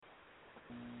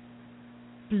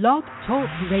Blog Talk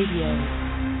Radio.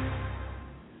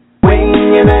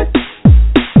 Winging it,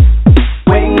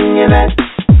 winging it,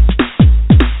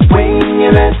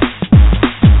 winging it,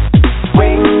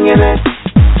 winging it,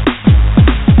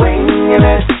 winging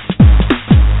it,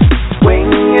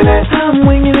 winging it. I'm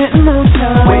winging it in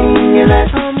Motown. Winging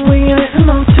it, I'm winging it in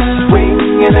Motown.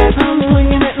 Winging it, I'm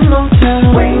winging it in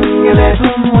Motown. Winging it,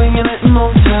 I'm winging it in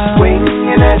Motown.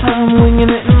 Winging it, I'm winging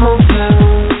it in Motown.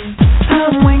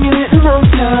 I'm winging it in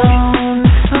Motown.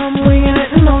 I'm winging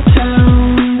it in Motown.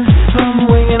 I'm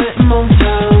winging it in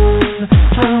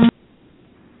Motown.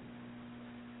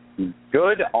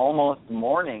 Good almost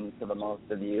morning to the most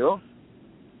of you.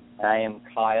 I am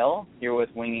Kyle, here with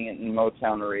Winging It in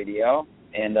Motown Radio.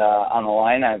 And on the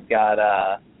line, I've got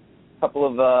a couple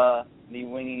of the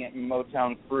Winging It in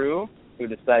Motown crew who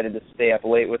decided to stay up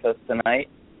late with us tonight.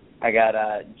 I got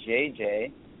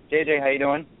JJ. JJ, how you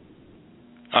doing?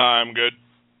 I'm good.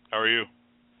 How are you?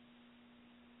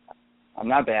 I'm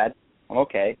not bad. I'm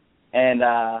okay. And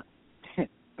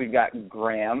we've got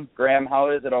Graham. Graham, how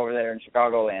is it over there in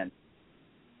Chicagoland?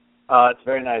 It's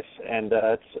very nice, and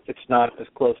it's not as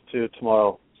close to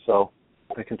tomorrow, so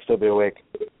I can still be awake.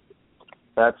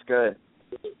 That's good.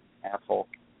 Asshole.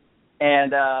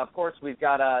 And, of course, we've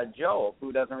got Joe,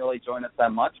 who doesn't really join us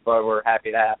that much, but we're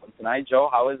happy to have him tonight. Joe,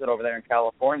 how is it over there in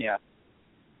California?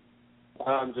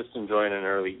 I'm just enjoying an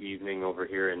early evening over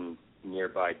here in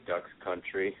nearby Ducks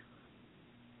Country.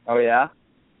 Oh, yeah?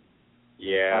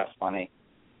 Yeah. That's funny.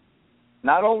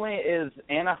 Not only is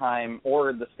Anaheim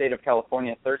or the state of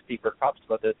California thirsty for cups,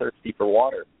 but they're thirsty for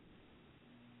water.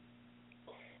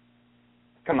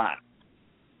 Come on.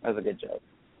 That was a good joke.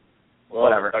 Well,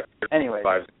 whatever. Anyway.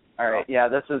 All right. Oh. Yeah,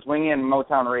 this is Winging It in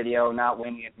Motown Radio, not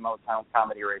Winging It in Motown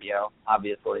Comedy Radio,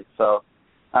 obviously. So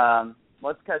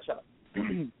let's catch up.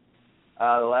 The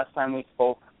last time we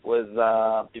spoke was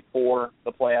before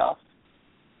the playoffs,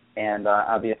 and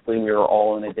obviously we were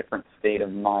all in a different state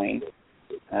of mind.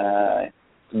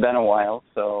 It's been a while,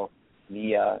 so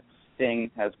the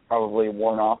sting has probably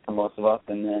worn off for most of us,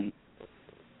 and then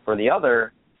for the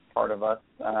other part of us,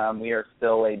 we are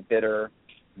still a bitter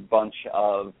bunch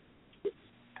of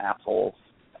assholes,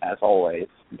 as always.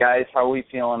 Guys, how are we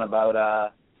feeling about,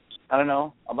 I don't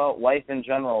know, about life in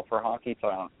general for Hockey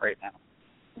Town right now?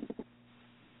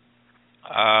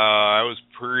 I was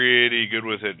pretty good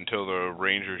with it until the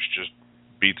Rangers just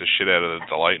beat the shit out of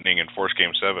the Lightning and forced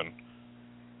Game 7.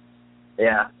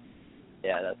 Yeah.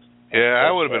 Yeah, that's I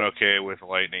would have been okay with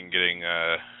Lightning getting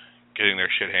their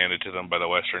shit handed to them by the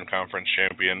Western Conference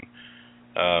champion.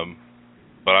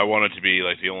 But I wanted to be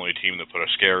like the only team that put a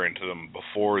scare into them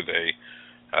before they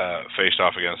faced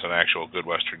off against an actual good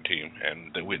Western team,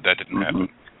 and that didn't happen.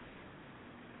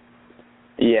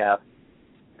 Yeah,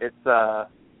 it's I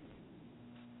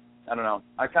don't know.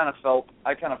 I kind of felt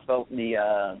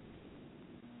the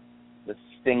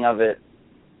sting of it.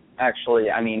 Actually,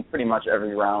 I mean, pretty much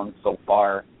every round so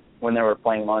far. When they were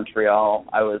playing Montreal,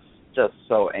 I was just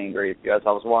so angry because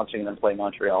I was watching them play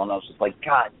Montreal, and I was just like,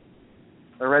 God,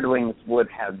 the Red Wings would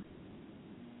have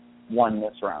won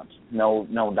this round. No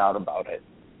doubt about it.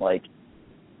 Like,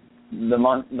 the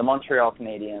Montreal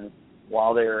Canadiens,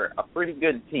 while they're a pretty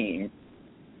good team,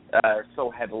 are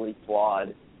so heavily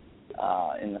flawed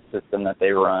in the system that they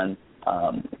run.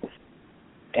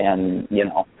 And, you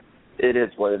know, it is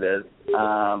what it is.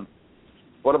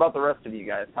 What about the rest of you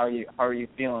guys? How are you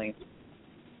feeling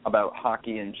about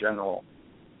hockey in general?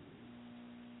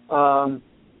 I'll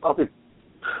be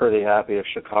pretty happy if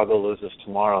Chicago loses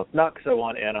tomorrow. Not because I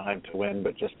want Anaheim to win,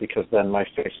 but just because then my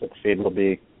Facebook feed will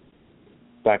be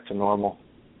back to normal.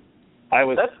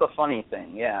 That's the funny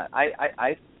thing. Yeah,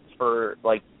 I for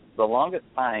like the longest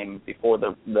time before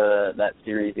that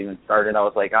series even started, I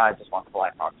was like, I just want the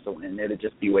Blackhawks to win. It'd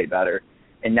just be way better.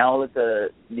 And now that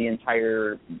the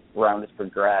entire round has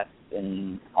progressed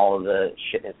and all of the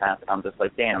shit has happened, I'm just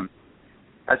like, damn,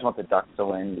 I just want the Ducks to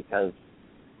win because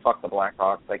fuck the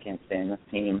Blackhawks. I can't stand this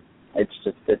team. It's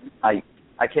just I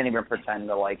can't even pretend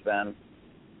to like them.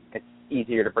 It's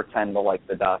easier to pretend to like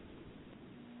the Ducks.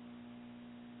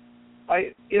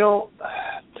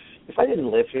 If I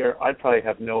didn't live here, I'd probably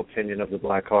have no opinion of the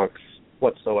Blackhawks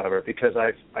whatsoever because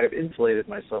I've insulated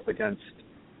myself against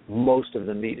most of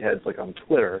the meatheads like on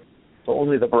Twitter. So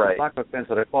only the Blackhawk fans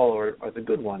that I follow are the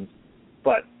good ones.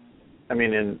 But I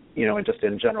mean, just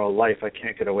in general life, I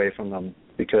can't get away from them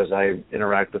because I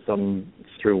interact with them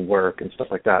through work and stuff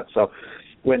like that. So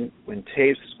when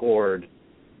Toews scored,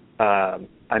 I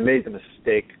made the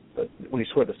mistake. When he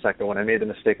scored the second one, I made the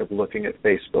mistake of looking at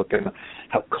Facebook and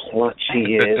how clutch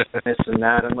he is, this and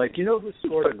that. I'm like, you know who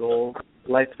scored a goal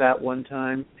like that one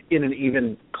time in an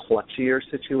even clutchier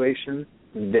situation?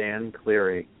 Dan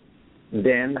Cleary.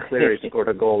 Dan Cleary scored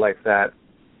a goal like that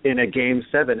in a Game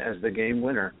 7 as the game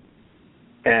winner.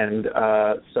 And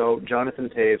so Jonathan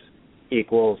Toews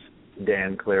equals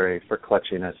Dan Cleary for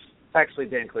clutchiness. Actually,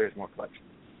 Dan Cleary is more clutch.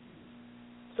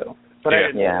 So, but I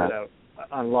didn't put that out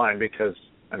online because,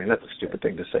 I mean, that's a stupid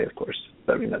thing to say, of course.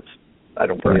 I mean, I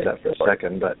don't believe that for a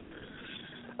second, but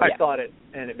I thought it,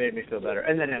 and it made me feel better.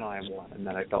 And then Anaheim won, and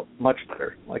then I felt much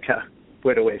better. Like,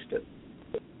 way to waste it.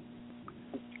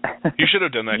 You should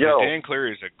have done that, because Dan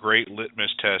Cleary is a great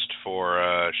litmus test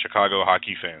for Chicago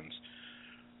hockey fans.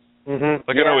 Mm-hmm.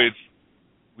 Like, I know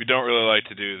we don't really like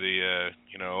to do the,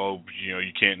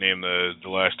 you can't name the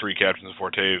last three captains of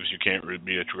Fort Taves, you can't really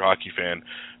be a true hockey fan.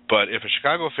 But if a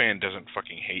Chicago fan doesn't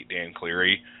fucking hate Dan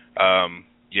Cleary,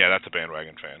 that's a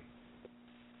bandwagon fan.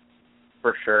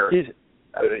 For sure.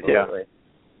 Absolutely.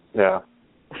 Yeah.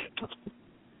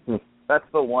 That's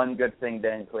the one good thing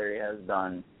Dan Cleary has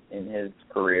done in his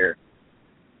career.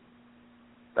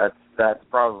 That's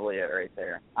probably it right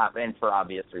there, and for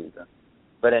obvious reasons.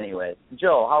 But anyway,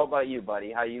 Joe, how about you,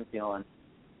 buddy? How you feeling?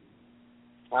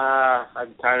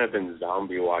 I've kind of been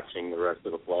zombie watching the rest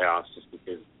of the playoffs just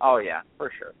because. Oh yeah,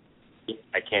 for sure.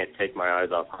 I can't take my eyes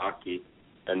off hockey,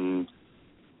 and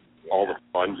all the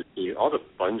fun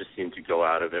just seemed to go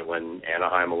out of it when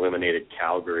Anaheim eliminated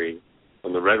Calgary.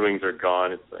 When the Red Wings are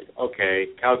gone, it's like, okay,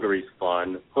 Calgary's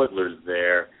fun, Hoodler's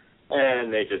there,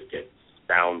 and they just get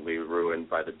soundly ruined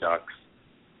by the Ducks.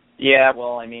 Yeah,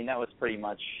 well, I mean, that was pretty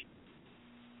much.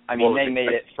 I mean, they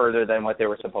made it further than what they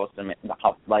were supposed to make.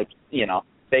 Like,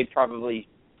 they probably.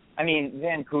 I mean,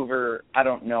 Vancouver, I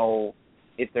don't know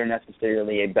if they're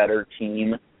necessarily a better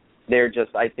team.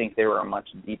 I think they were a much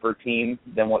deeper team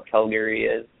than what Calgary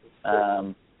is.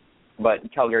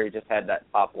 But Calgary just had that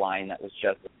top line that was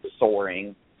just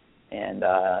soaring and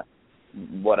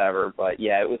whatever. But,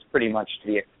 yeah, it was pretty much to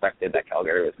be expected that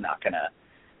Calgary was not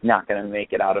gonna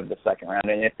make it out of the second round.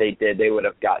 And if they did, they would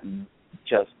have gotten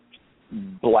just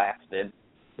blasted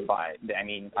by. I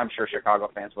mean, I'm sure Chicago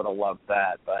fans would have loved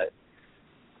that, but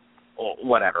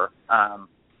whatever.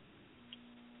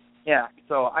 Yeah,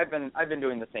 so I've been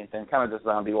doing the same thing, kind of just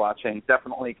zombie watching.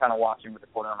 Definitely kind of watching with the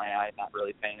corner of my eye, not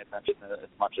really paying attention to it as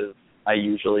much as I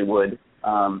usually would,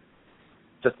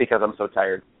 just because I'm so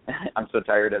tired. I'm so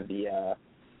tired of the,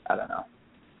 I don't know,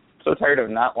 so tired of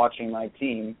not watching my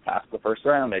team past the first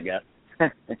round, I guess.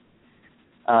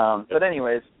 But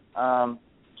anyways,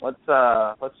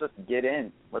 let's just get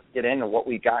in. Let's get into what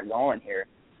we got going here.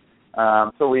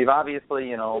 So we've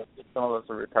obviously, some of us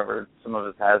have recovered, some of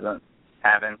us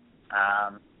haven't.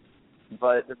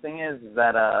 But the thing is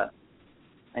that, I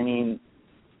mean,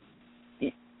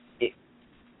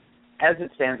 as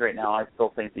it stands right now, I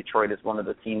still think Detroit is one of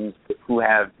the teams who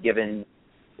have given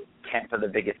Tampa the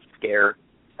biggest scare.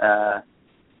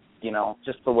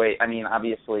 Just the way. I mean,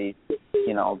 obviously,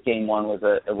 Game 1 was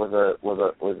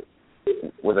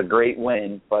a great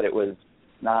win, but it was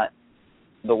not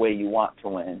the way you want to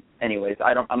win. Anyways,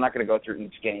 I'm not going to go through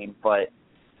each game, but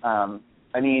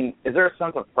I mean, is there a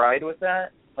sense of pride with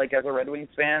that? Like, as a Red Wings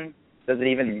fan, does it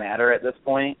even matter at this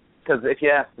point? Because if you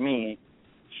ask me,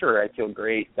 sure, I feel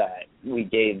great that we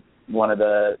gave one of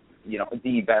the,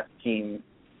 the best team,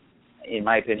 in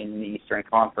my opinion, in the Eastern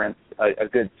Conference, a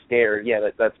good scare. Yeah,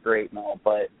 that's great and all,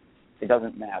 but it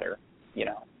doesn't matter.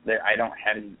 I don't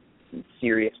have any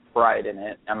serious pride in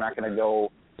it. I'm not going to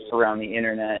go around the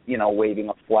internet, waving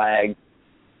a flag,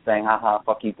 saying, haha,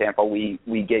 fuck you, Tampa, we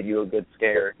gave you a good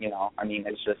scare, I mean,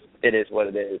 it is what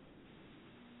it is.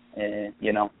 And,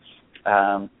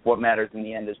 what matters in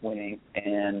the end is winning,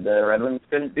 and the Red Wings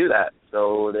couldn't do that.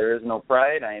 So there is no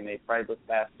pride. I am a prideless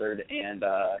bastard, and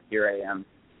here I am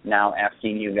now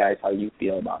asking you guys how you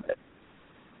feel about it.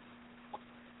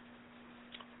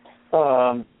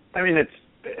 I mean, it's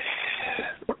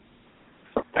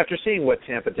after seeing what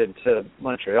Tampa did to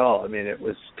Montreal, I mean, it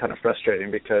was kind of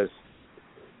frustrating because,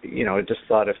 I just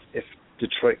thought if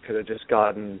Detroit could have just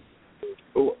gotten,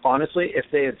 honestly, if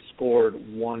they had scored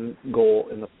one goal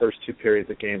in the first two periods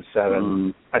of Game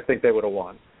 7, I think they would have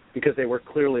won because they were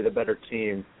clearly the better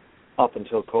team up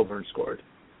until Coburn scored.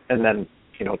 And then,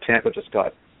 Tampa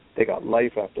they got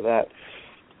life after that.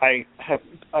 I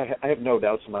have no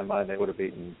doubts in my mind they would have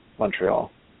beaten Montreal,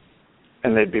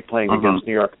 and they'd be playing against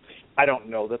New York. I don't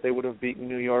know that they would have beaten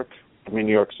New York. I mean,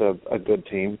 New York's a good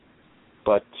team,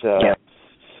 but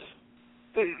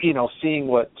seeing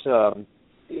what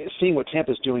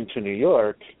Tampa's doing to New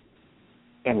York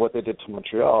and what they did to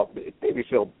Montreal, it made me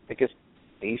feel, I guess,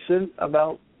 decent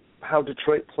about how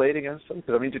Detroit played against them.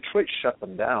 Because, I mean, Detroit shut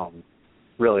them down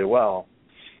really well.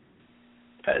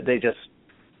 They just,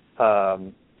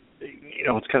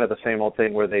 it's kind of the same old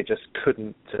thing where they just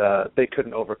couldn't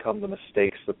overcome the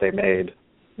mistakes that they made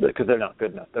because they're not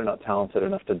good enough. They're not talented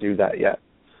enough to do that yet.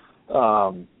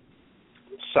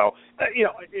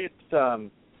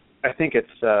 I think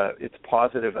it's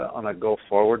positive on a go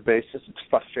forward basis. It's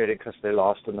frustrating because they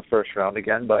lost in the first round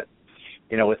again, but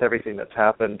with everything that's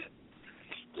happened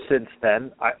since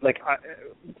then,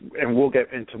 and we'll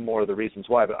get into more of the reasons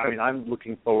why, but I'm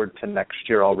looking forward to next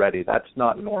year already. That's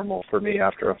not normal for me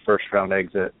after a first round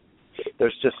exit.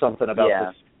 There's just something about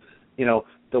this,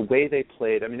 the way they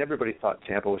played. Everybody thought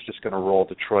Tampa was just going to roll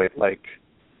Detroit like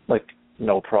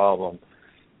no problem.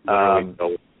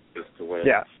 Just to win.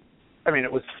 Yeah.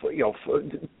 It was,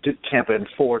 Tampa in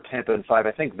 4, Tampa in 5.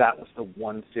 I think that was the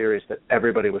one series that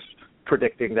everybody was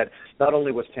predicting that not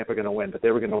only was Tampa going to win, but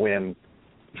they were going to win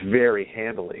very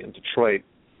handily. And Detroit,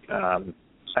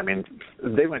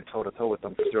 they went toe-to-toe with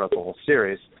them throughout the whole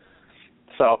series.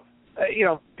 So,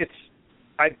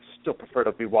 I'd still prefer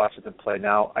to be watching them play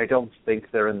now. I don't think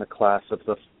they're in the class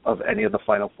of any of the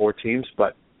Final Four teams,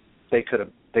 but they could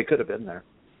have been there.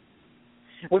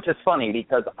 Which is funny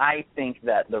because I think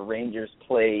that the Rangers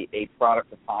play a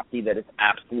product of hockey that is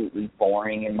absolutely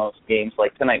boring in most games.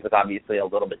 Like tonight was obviously a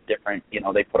little bit different.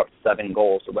 They put up 7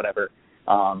 goals or whatever.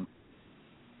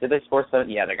 Did they score 7?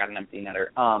 Yeah, they got an empty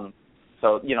netter.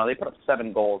 So they put up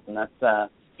 7 goals, and that's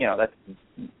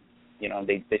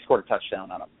they scored a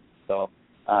touchdown on them. So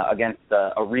against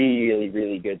a really,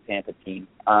 really good Tampa team,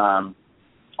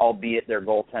 albeit their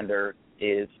goaltender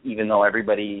is, even though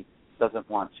everybody doesn't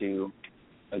want to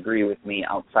agree with me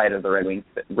outside of the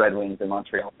Red Wings and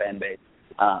Montreal fan base,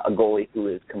 a goalie who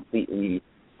is completely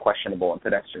questionable and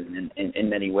pedestrian in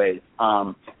many ways.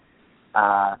 But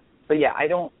yeah,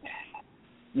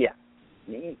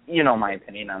 my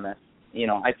opinion on this.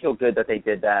 I feel good that they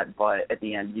did that, but at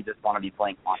the end, you just want to be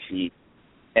playing hockey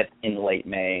in late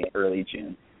May, early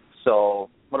June. So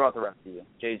what about the rest of you?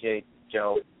 JJ,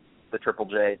 Joe, the Triple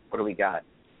J, what do we got?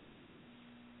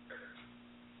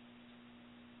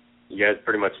 You guys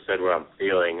pretty much said what I'm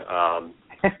feeling. I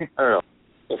don't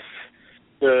know.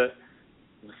 The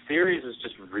series was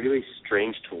just really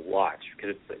strange to watch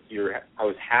because I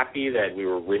was happy that we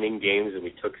were winning games and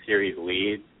we took series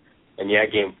leads, and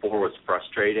Game 4 was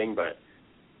frustrating, but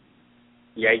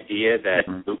the idea that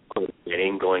Luke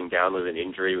going down with an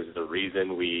injury was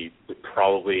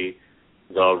probably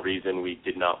the reason we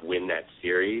did not win that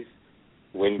series.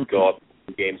 Go up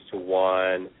 2 games to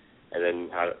 1. And then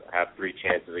have 3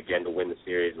 chances again to win the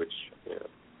series, which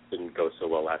didn't go so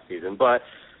well last season. But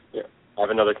have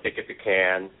another kick at the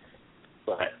can.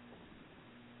 But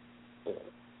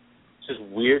it's just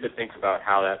weird to think about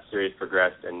how that series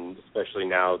progressed, and especially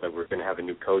now that we're going to have a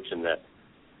new coach, and that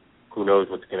who knows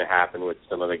what's going to happen with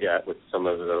some of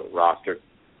the roster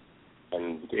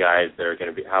and the guys that are going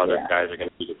to be those guys are going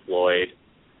to be deployed.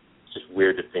 It's just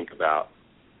weird to think about.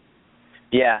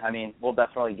 Yeah, we'll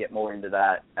definitely get more into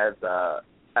that as the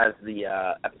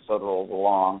episode rolls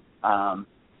along.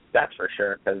 That's for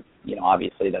sure, because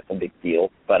obviously that's a big deal.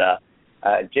 But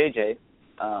JJ,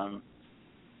 I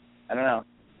don't know.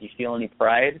 Do you feel any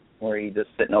pride, or are you just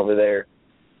sitting over there,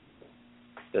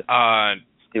 just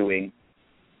stewing?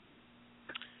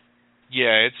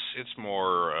 Yeah, it's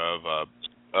more of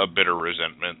a bitter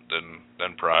resentment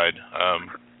than pride.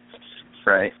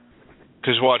 Right.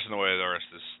 Because watching the way the rest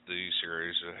of these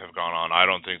series have gone on, I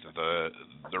don't think that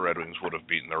the Red Wings would have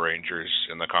beaten the Rangers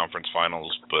in the conference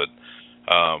finals, but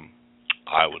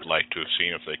I would like to have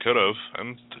seen if they could have,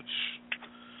 and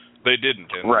they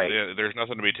didn't. And right. There's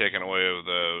nothing to be taken away of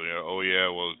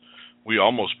we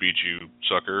almost beat you,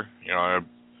 sucker. I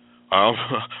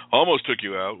almost took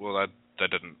you out. Well, that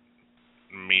didn't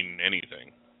mean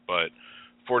anything. But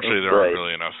fortunately, there aren't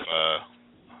really enough.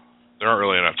 There aren't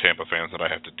really enough Tampa fans that I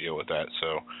have to deal with that.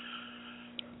 So,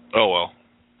 oh well.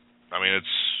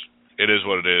 It is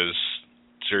what it is.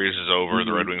 Series is over. Mm-hmm.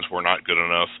 The Red Wings were not good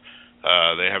enough.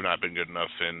 They have not been good enough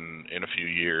in a few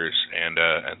years, and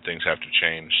things have to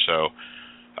change. So,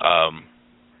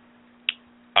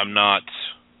 I'm not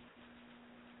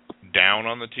down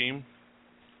on the team.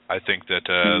 I think that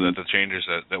that the changes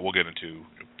that we'll get into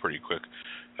pretty quick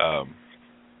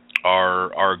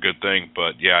are a good thing.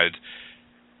 But yeah,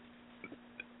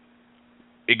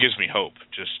 it gives me hope,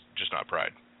 just not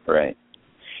pride. Right.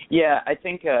 Yeah, I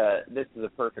think this is a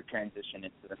perfect transition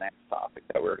into the next topic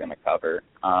that we're going to cover.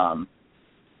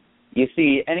 You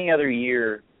see, any other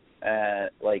year,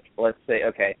 let's say,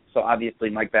 okay, so obviously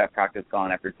Mike Babcock is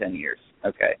gone after 10 years.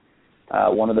 Okay.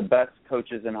 One of the best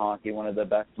coaches in hockey, one of the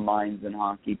best minds in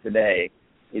hockey today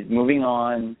is moving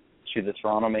on to the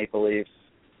Toronto Maple Leafs.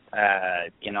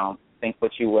 Think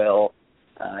what you will.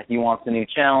 he wants a new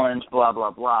challenge, blah,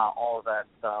 blah, blah, all of that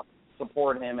stuff.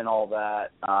 Support him and all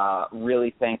that.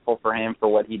 Really thankful for him for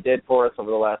what he did for us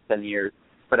over the last 10 years.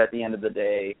 But at the end of the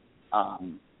day,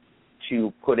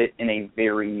 to put it in a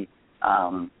very,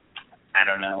 I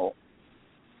don't know,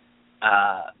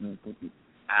 I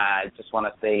just want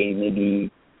to say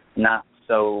maybe not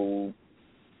so,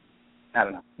 I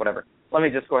don't know, whatever. Let me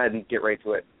just go ahead and get right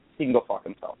to it. He can go fuck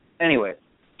himself. Anyway,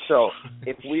 so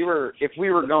if we were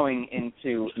going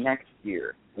into next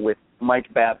year with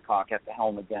Mike Babcock at the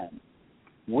helm again,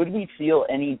 would we feel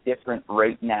any different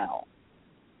right now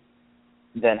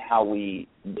than how we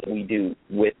do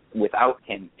without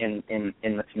him in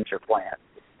the future plan?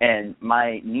 And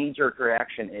my knee-jerk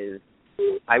reaction is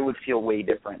I would feel way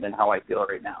different than how I feel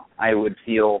right now. I would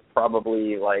feel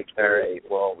probably like, all right,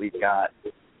 well, we've got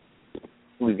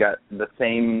the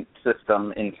same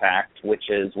system intact, which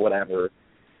is whatever.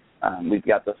 We've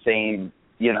got the same,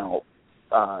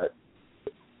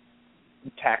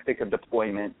 tactic of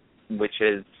deployment, which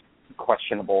is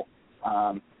questionable.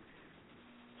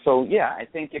 So, yeah, I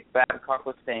think if Babcock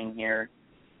was staying here,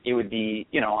 it would be,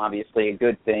 obviously a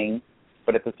good thing.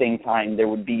 But at the same time, there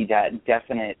would be that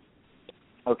definite,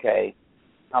 okay,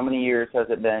 how many years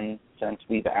has it been since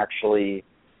we've actually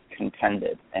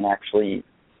contended and actually,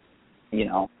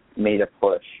 made a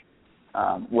push?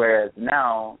 Whereas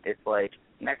now, it's like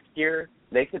next year,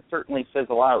 they could certainly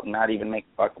fizzle out and not even make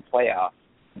the fucking playoffs.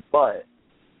 But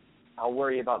I'll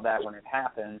worry about that when it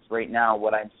happens. Right now,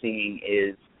 what I'm seeing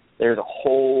is there's a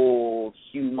whole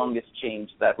humongous change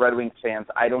that Red Wings fans,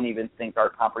 I don't even think are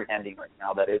comprehending right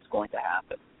now that it's going to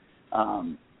happen.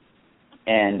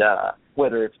 And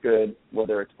whether it's good,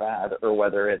 whether it's bad, or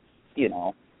whether it's,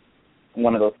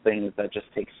 one of those things that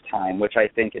just takes time, which I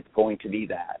think it's going to be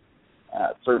that.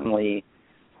 Certainly,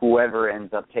 whoever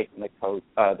ends up taking the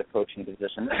coaching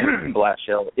position,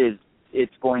 Blashill,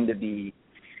 it's going to be,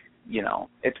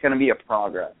 it's going to be a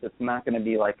progress. It's not going to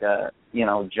be like a,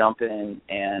 jump in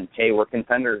and, hey, we're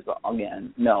contenders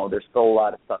again. No, there's still a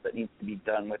lot of stuff that needs to be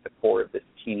done with the core of this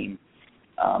team,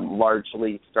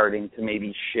 largely starting to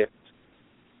maybe shift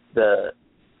the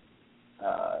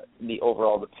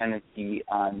overall dependency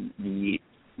on the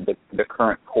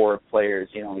current core of players.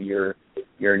 Your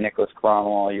Nicholas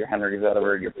Cromwell, your Henrik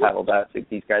Zetterberg, your Pavel Datsyuk.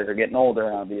 These guys are getting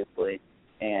older, obviously,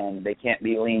 and they can't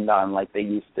be leaned on like they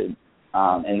used to.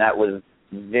 And that was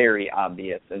very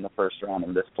obvious in the first round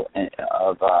of the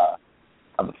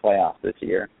playoffs this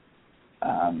year.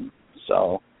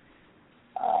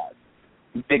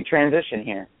 Big transition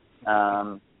here.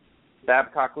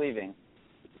 Babcock leaving.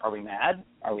 Are we mad?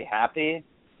 Are we happy?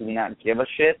 Do we not give a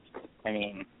shit? I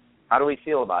mean, how do we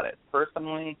feel about it?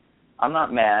 Personally, I'm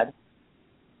not mad.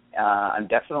 I'm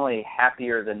definitely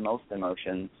happier than most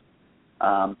emotions.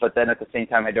 But then at the same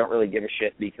time, I don't really give a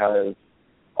shit because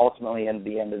ultimately, at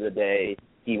the end of the day,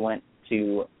 he went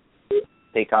to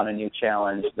take on a new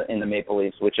challenge in the Maple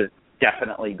Leafs, which is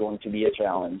definitely going to be a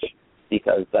challenge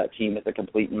because that team is a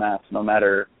complete mess no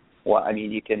matter what. I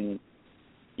mean, you can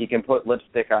put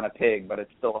lipstick on a pig, but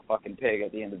it's still a fucking pig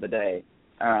at the end of the day.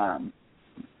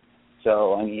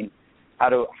 So, I mean, how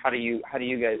do you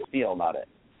guys feel about it?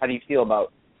 How do you feel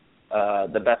about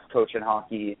the best coach in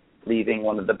hockey leaving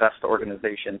one of the best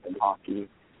organizations in hockey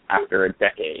after a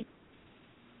decade?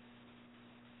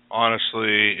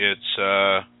 Honestly, it's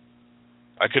I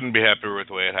couldn't be happier with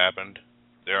the way it happened.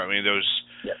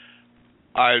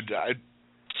 I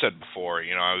said before,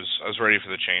 I was ready for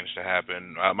the change to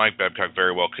happen. Mike Babcock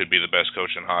very well could be the best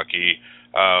coach in hockey.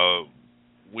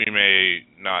 We may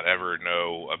not ever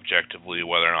know objectively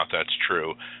whether or not that's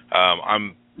true.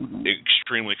 I'm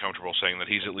extremely comfortable saying that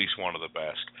he's at least one of the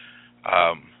best.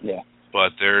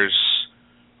 But there's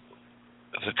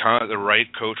the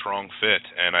right coach, wrong fit,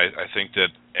 and I think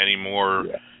that anymore,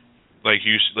 like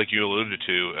you alluded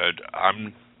to,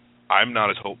 I'm not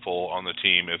as hopeful on the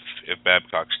team if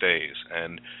Babcock stays,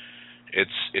 and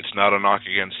it's not a knock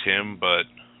against him, but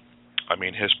I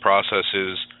mean his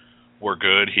processes were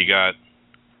good.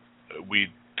 We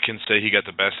can say he got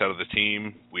the best out of the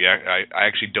team. I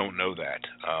actually don't know that,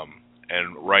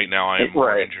 and right now I'm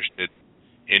more interested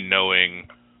in knowing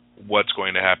what's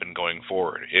going to happen going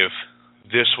forward. If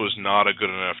this was not a good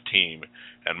enough team,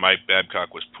 and Mike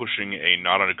Babcock was pushing a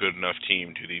not a good enough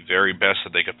team to the very best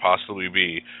that they could possibly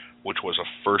be, which was a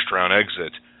first-round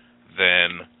exit,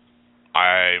 then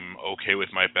I'm okay with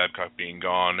Mike Babcock being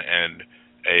gone and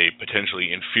a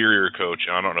potentially inferior coach,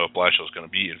 and I don't know if Blashill's going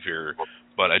to be inferior,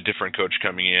 but a different coach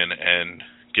coming in and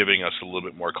giving us a little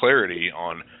bit more clarity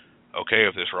on, okay,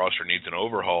 if this roster needs an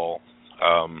overhaul,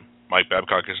 Mike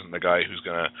Babcock isn't the guy who's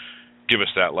going to give us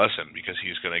that lesson, because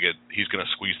he's going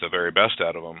to squeeze the very best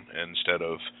out of them instead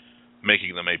of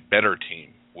making them a better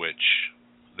team, which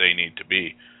they need to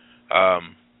be.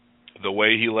 The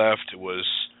way he left was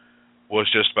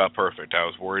just about perfect. I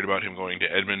was worried about him going to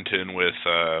Edmonton with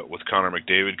Connor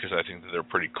McDavid, because I think that they're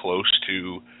pretty close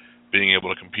to being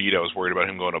able to compete. I was worried about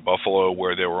him going to Buffalo,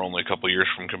 where they were only a couple years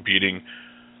from competing.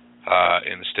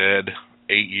 Instead,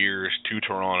 8 years to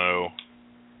Toronto,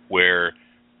 where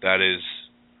that is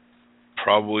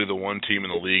probably the one team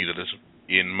in the league that is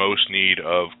in most need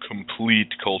of complete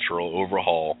cultural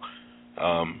overhaul.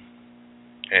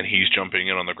 And he's jumping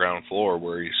in on the ground floor,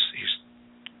 where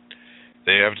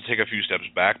they have to take a few steps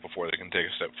back before they can take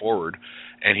a step forward,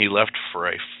 and he left for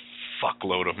a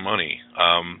fuckload of money,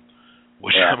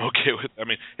 which I'm okay with. I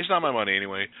mean, it's not my money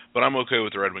anyway, but I'm okay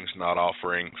with the Red Wings not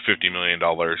offering $50 million,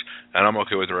 and I'm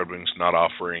okay with the Red Wings not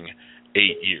offering 8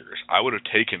 years. I would have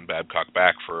taken Babcock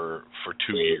back for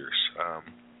 2 years,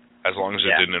 as long as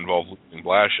it didn't involve losing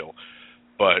Blashill.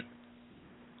 But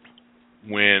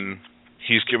when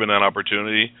he's given that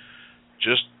opportunity,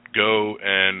 just go,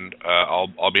 and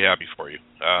I'll be happy for you.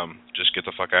 Just get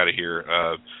the fuck out of here.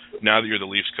 Now that you're the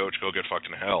Leafs coach, go get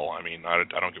fucking hell. I mean, I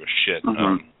don't give a shit.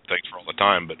 Thanks for all the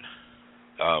time, but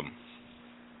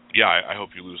I hope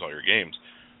you lose all your games.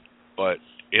 But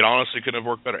it honestly couldn't have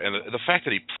worked better. And the fact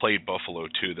that he played Buffalo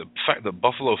too, the fact the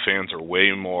Buffalo fans are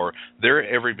way more, they're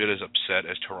every bit as upset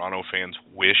as Toronto fans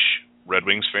wish Red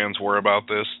Wings fans were about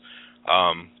this.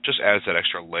 Just adds that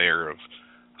extra layer of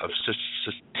just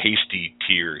tasty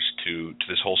tears to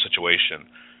this whole situation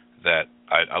that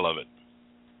I love it.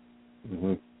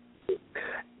 Mm-hmm.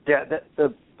 Yeah,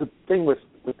 the thing with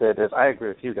it is, I agree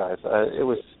with you guys. It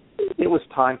was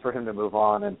time for him to move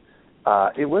on, and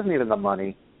it wasn't even the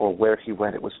money or where he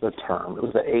went. It was the term. It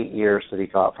was the 8 years that he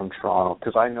got from Toronto.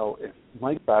 Because I know if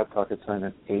Mike Babcock had signed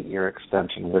an 8-year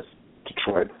extension with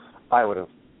Detroit, I would have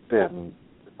been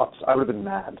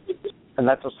mad. And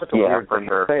that's such a weird thing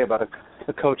to say about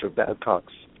a coach of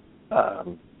Babcock's,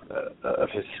 of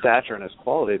his stature and his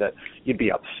quality, that you'd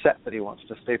be upset that he wants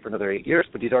to stay for another 8 years,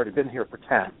 but he's already been here for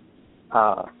 10.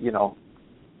 I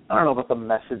don't know about the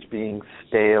message being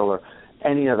stale or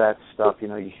any of that stuff.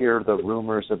 You hear the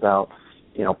rumors about,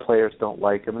 players don't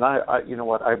like him, and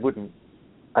I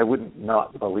wouldn't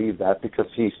not believe that, because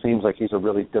he seems like he's a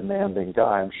really demanding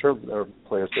guy. I'm sure there are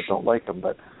players that don't like him,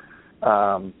 but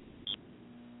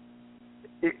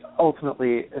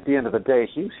ultimately, at the end of the day,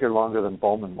 he was here longer than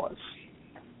Bowman was,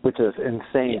 which is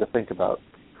insane to think about.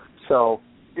 So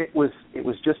it was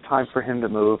just time for him to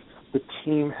move. The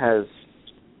team has,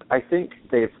 I think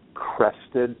they've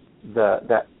crested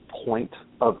that point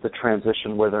of the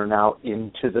transition where they're now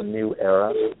into the new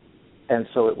era, and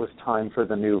so it was time for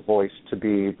the new voice to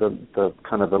be the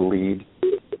kind of the lead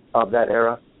of that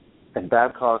era. And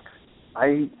Babcock,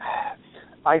 I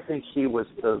think he was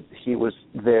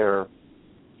there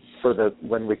for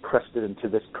when we crested into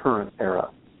this current era,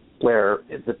 where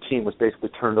the team was basically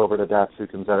turned over to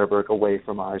Datsuk and Zetterberg, away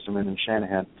from Yzerman and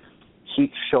Shanahan.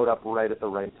 He showed up right at the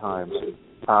right time.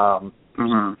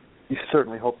 You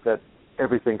certainly hope that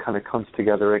everything kind of comes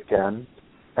together again,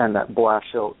 and that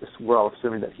Blashill, we're all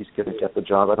assuming that he's going to get the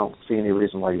job. I don't see any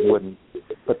reason why he wouldn't,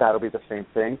 but that'll be the same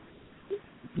thing.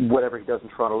 Whatever he does in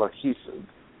Toronto, look,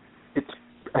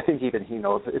 I think even he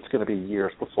knows it's going to be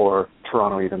years before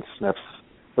Toronto even sniffs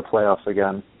the playoffs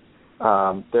again.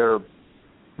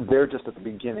 They're just at the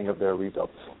beginning of their rebuild.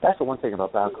 That's the one thing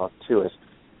about Babcock too, is,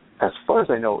 as far as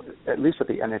I know, at least at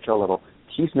the NHL level,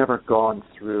 he's never gone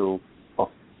through a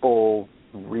full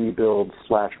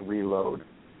rebuild/reload.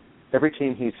 Every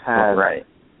team he's had,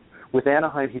 with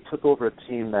Anaheim, he took over a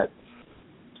team that,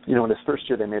 in his first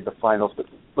year they made the finals, but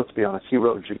let's be honest, he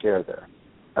wrote Giguère there.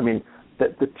 I mean,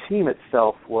 the team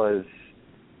itself was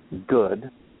good,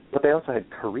 but they also had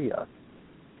Korea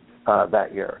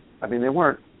that year. I mean, they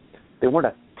weren't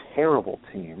a terrible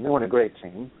team. They weren't a great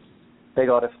team. They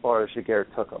got as far as Giguère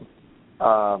took them.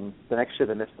 The next year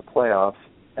they missed the playoffs,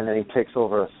 and then he takes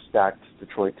over a stacked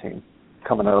Detroit team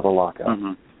coming out of the lockout.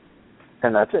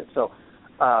 And that's it. So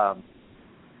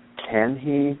can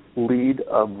he lead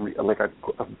a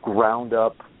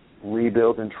ground-up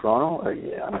rebuild in Toronto? I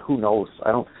mean, who knows?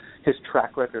 His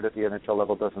track record at the NHL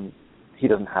level doesn't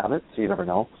have it, so you never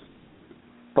know.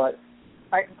 But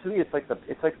to me, it's like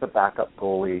the backup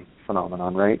goalie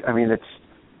phenomenon, right? I mean,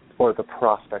 or the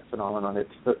prospect phenomenon.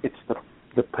 It's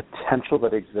the potential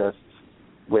that exists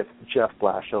with Jeff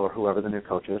Blashill, or whoever the new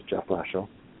coach is, Jeff Blashill,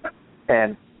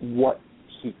 and what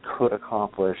he could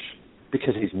accomplish,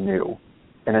 because he's new,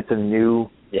 and it's a new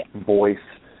voice,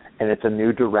 and it's a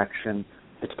new direction.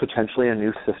 It's potentially a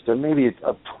new system. Maybe it's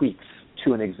tweaks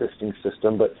to an existing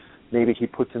system, but maybe he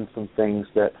puts in some things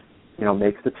that,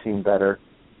 makes the team better.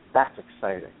 That's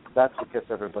exciting. That's what gets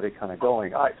everybody kind of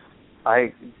going.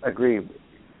 I agree.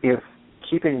 If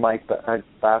keeping Mike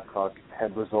Babcock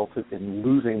had resulted in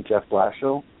losing Jeff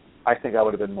Blashill, I think I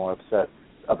would have been more upset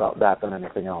about that than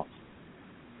anything else.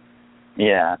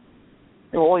 Yeah.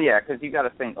 Well, yeah, because you got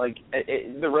to think,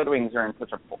 the Red Wings are in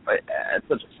such a point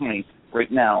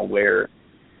right now where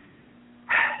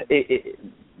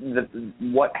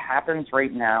what happens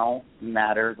right now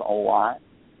matters a lot,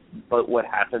 but what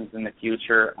happens in the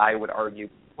future, I would argue,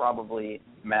 probably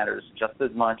matters just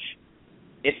as much,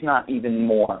 if not even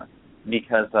more,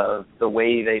 because of the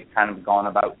way they've kind of gone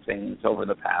about things over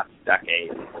the past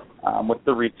decade, with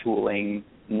the retooling,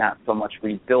 not so much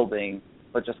rebuilding,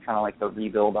 but just kind of like the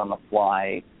rebuild on the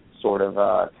fly sort of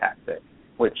tactic,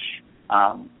 which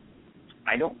I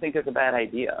don't think is a bad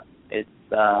idea. It's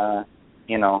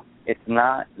it's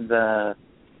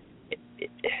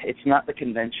not the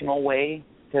conventional way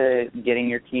to getting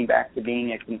your team back to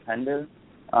being a contender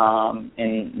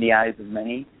in the eyes of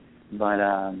many, but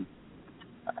I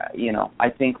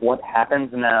think what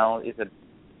happens now it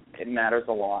matters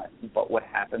a lot, but what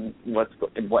happens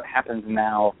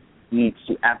now needs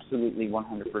to absolutely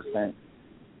 100%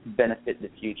 benefit the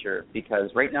future,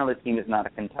 because right now the team is not a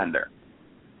contender.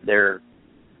 They're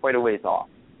quite a ways off,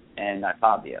 and that's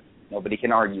obvious. Nobody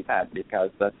can argue that, because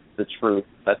that's the truth.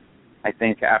 I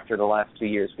think after the last 2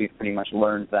 years, we've pretty much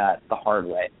learned that the hard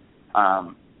way,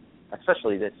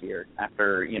 especially this year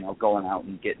after, going out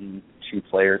and getting 2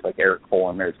 players like Eric Cole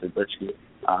and Meredith Lichty.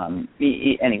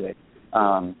 Anyway,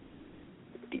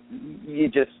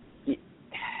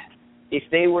 if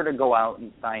they were to go out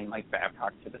and sign Mike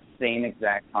Babcock to the same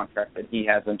exact contract that he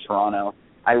has in Toronto,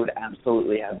 I would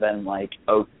absolutely have been like,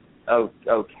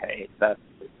 okay, that's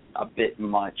a bit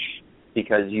much,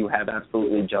 because you have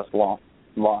absolutely just lost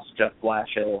Jeff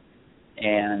Blashill,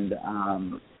 and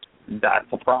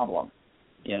that's a problem,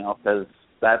 because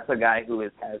that's a guy who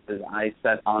has his eyes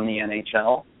set on the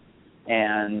NHL,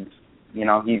 and,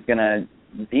 he's going to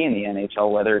be in the NHL,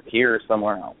 whether it's here or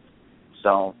somewhere else.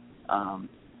 So,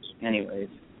 anyways,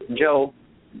 Joe,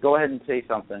 go ahead and say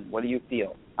something. What do you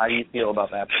feel? How do you feel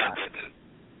about that?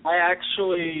 I'm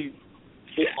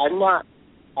not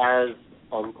as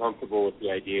uncomfortable with the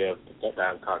idea of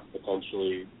Babcock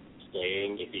potentially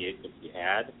staying if he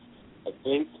had. I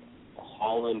think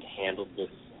Holland handled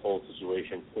this whole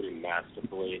situation pretty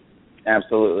masterfully.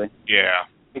 Absolutely. Yeah.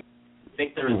 I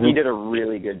think he did a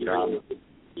really good job.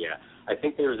 Yeah. I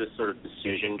think there was this sort of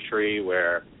decision tree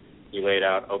where he laid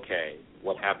out, okay,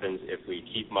 what happens if we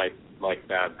keep Mike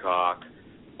Babcock,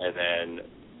 and then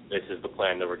this is the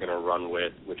plan that we're going to run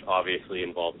with, which obviously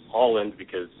involves Holland,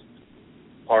 because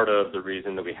part of the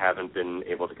reason that we haven't been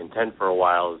able to contend for a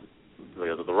while is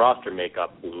the roster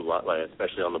makeup,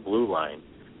 especially on the blue line.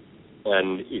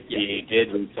 And if he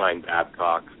did re-sign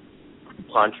Babcock,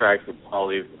 contract would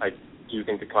probably, I do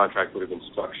think the contract would have been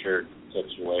structured in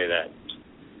such a way that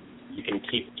you can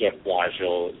keep Jeff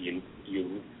Blashill, you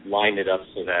line it up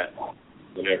so that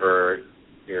whenever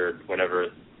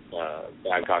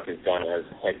Babcock is done as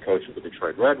head coach of the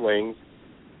Detroit Red Wings,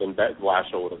 then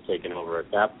Blashill would have taken over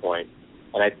at that point.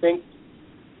 And I think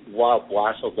while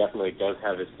Blashill definitely does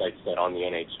have his sights set on the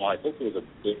NHL, I think it was a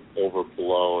bit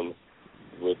overblown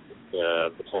with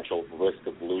the potential risk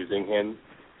of losing him.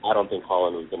 I don't think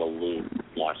Holland was going to lose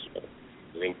Blashill.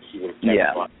 I think he would have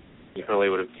kept definitely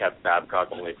would have kept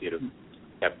Babcock, only if he would have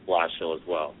kept Blashill as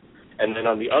well. And then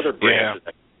on the other branches,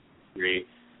 we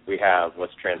have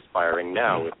what's transpiring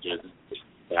now, which is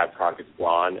Babcock is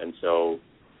gone, and so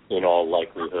in all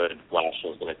likelihood,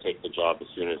 Blashill is going to take the job as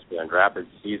soon as Grand Rapids'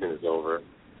 season is over.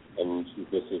 And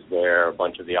this is where a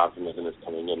bunch of the optimism is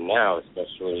coming in now,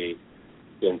 especially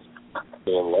since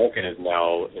Dylan Larkin is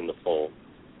now in the fold.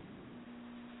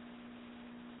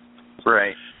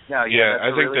 Right. No,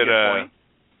 I think really that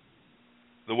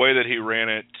the way that he ran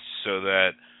it so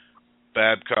that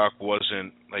Babcock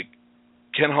wasn't,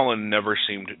 Ken Holland never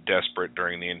seemed desperate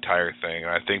during the entire thing.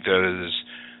 And I think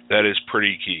that is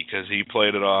pretty key, because he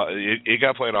played it off. It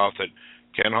got played off that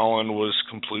Ken Holland was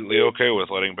completely okay with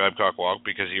letting Babcock walk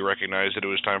because he recognized that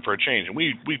it was time for a change. And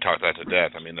we talked that to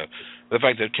death. I mean, the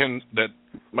fact that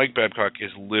Mike Babcock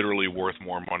is literally worth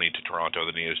more money to Toronto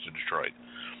than he is to Detroit.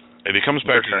 If he comes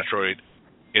back to Detroit,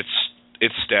 it's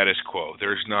status quo.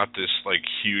 There's not this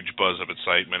huge buzz of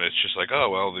excitement. It's just oh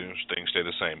well, things stay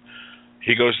the same.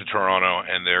 He goes to Toronto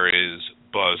and there is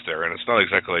buzz there, and it's not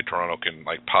exactly like Toronto can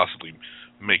possibly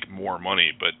make more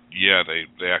money, but yeah, they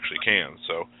actually can.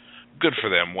 So good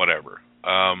for them, whatever.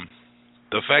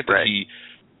 The fact that he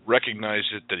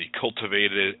recognized it, that he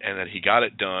cultivated it, and that he got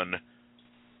it done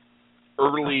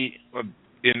early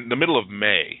in the middle of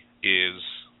May is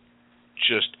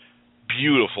just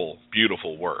beautiful,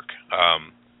 beautiful work.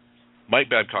 Mike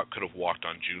Babcock could have walked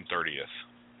on June 30th,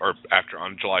 or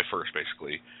on July 1st,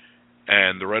 basically,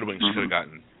 and the Red Wings could have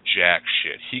gotten jack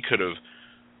shit. He could have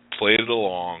played it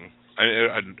along.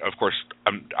 Of course,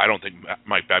 I don't think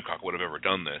Mike Babcock would have ever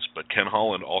done this, but Ken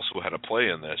Holland also had a play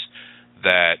in this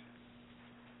that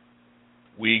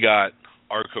we got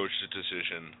our coach's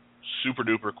decision super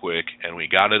duper quick, and we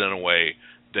got it in a way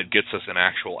that gets us an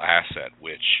actual asset,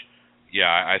 which, yeah,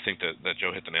 I think that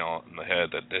Joe hit the nail on the head,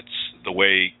 that it's the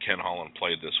way Ken Holland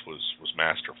played this was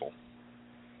masterful.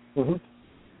 Mm-hmm.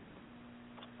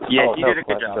 Yeah, he did a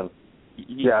good job.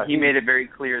 He made it very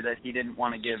clear that he didn't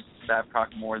want to give Babcock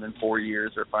more than 4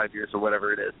 years or 5 years or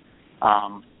whatever it is.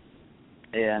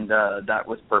 And that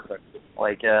was perfect.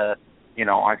 Like,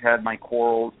 I've had my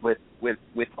quarrels with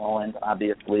Holland,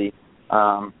 obviously,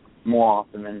 more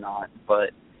often than not.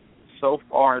 But so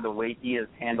far, the way he has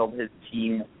handled his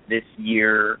team this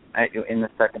year in the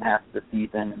second half of the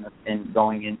season and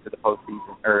going into the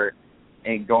postseason,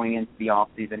 and going into the off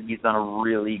season, he's done a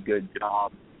really good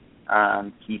job.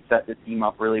 He set the team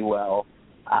up really well,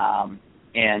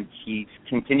 and he's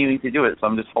continuing to do it. So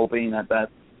I'm just hoping that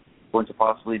that's going to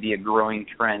possibly be a growing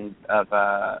trend of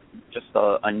just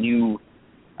a new,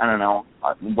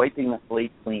 wiping the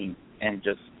slate clean and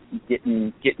just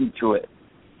getting to it.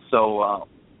 So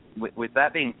with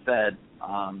that being said,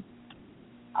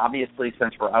 obviously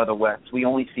since we're out of the West, we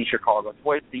only see Chicago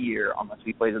twice a year unless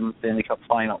we play them in the Stanley Cup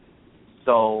Final.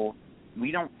 So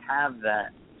we don't have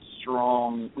that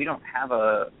we don't have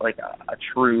a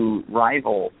true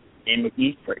rival in the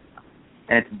East right now,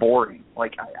 and it's boring.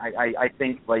 Like I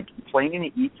think like playing in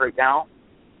the East right now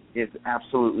is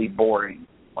absolutely boring.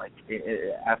 Like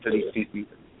after these 2 seasons,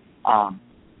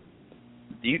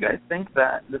 do you guys think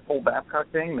that this whole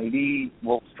Babcock thing maybe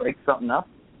will strike something up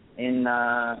in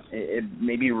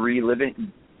maybe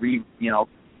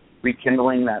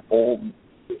rekindling that old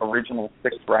original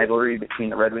 6 rivalry between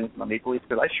the Red Wings and the Maple Leafs?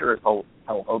 Because I sure as hell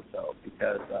hope so,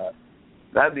 because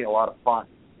that would be a lot of fun.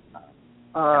 And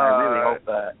I really hope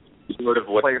that sort of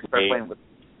what players start playing with.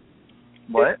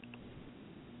 What?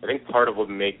 I think part of what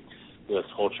makes this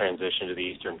whole transition to the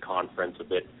Eastern Conference a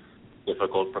bit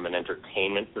difficult from an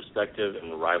entertainment perspective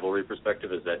and a rivalry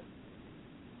perspective is that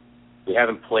we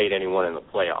haven't played anyone in the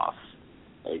playoffs.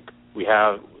 Like we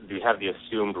have the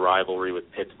assumed rivalry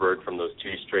with Pittsburgh from those 2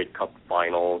 straight Cup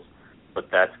finals, but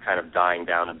that's kind of dying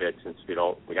down a bit since we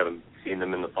haven't seen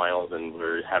them in the finals and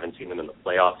we haven't seen them in the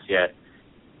playoffs yet.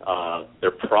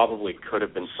 There probably could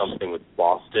have been something with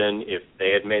Boston if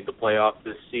they had made the playoffs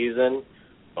this season,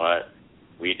 but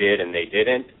we did and they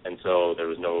didn't, and so there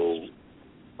was no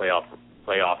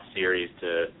playoff series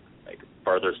to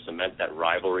further cement that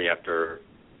rivalry after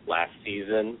last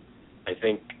season. I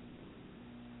think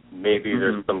maybe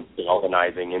there's some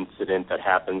galvanizing incident that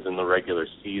happens in the regular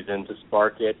season to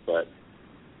spark it, but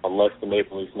unless the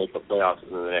Maple Leafs make the playoffs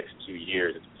in the next 2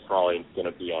 years, it's probably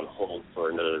going to be on hold for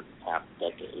another half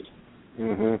decade.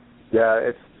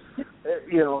 Yeah,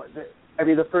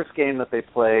 the first game that they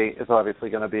play is obviously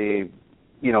going to be,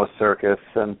 a circus,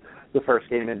 and the first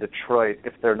game in Detroit,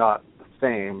 if they're not the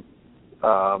same,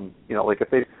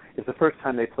 if the first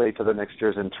time they play each other next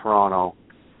year is in Toronto,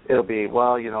 it'll be,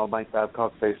 Mike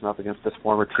Babcock facing up against this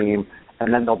former team,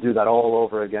 and then they'll do that all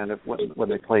over again when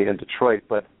they play in Detroit.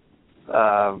 But,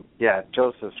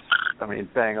 Joseph,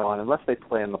 bang on. Unless they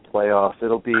play in the playoffs,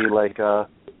 it'll be like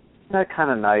that kind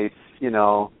of nice,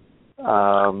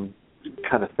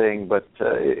 kind of thing. But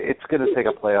it's going to take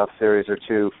a playoff series or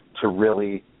two to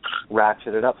really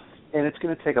ratchet it up. And it's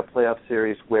going to take a playoff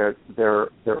series where they're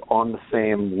on the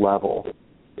same level,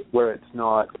 where it's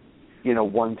not,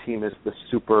 one team is the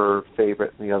super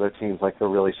favorite and the other team's like the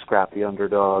really scrappy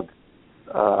underdog.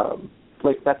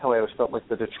 That's how I always felt like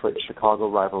the Detroit-Chicago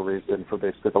rivalry has been for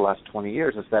basically the last 20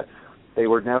 years, is that they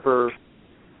were never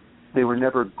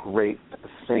great at the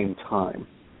same time.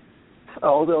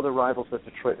 All the other rivals that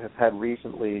Detroit has had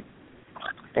recently,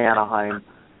 Anaheim,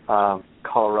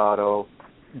 Colorado,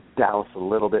 Dallas a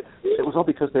little bit, it was all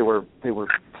because there was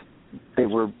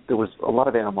a lot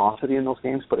of animosity in those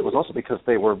games, but it was also because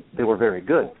they were very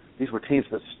good. These were teams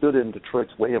that stood in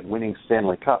Detroit's way of winning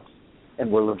Stanley Cups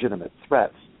and were legitimate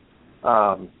threats.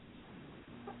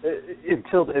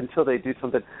 Until they do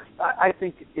something, I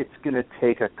think it's going to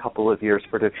take a couple of years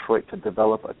for Detroit to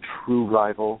develop a true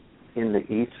rival in the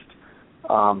East.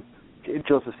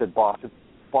 Joseph said Boston.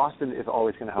 Boston is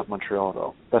always going to have Montreal,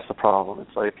 though. That's the problem.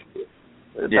 It's like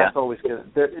that's always going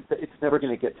to. It's never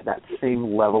going to get to that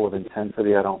same level of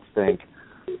intensity, I don't think.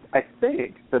 I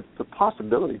think that the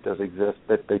possibility does exist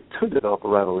that they could develop a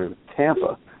rivalry with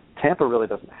Tampa. Tampa really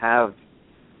doesn't have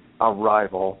a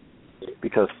rival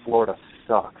because Florida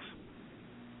sucks.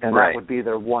 And that would be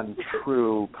their one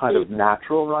true kind of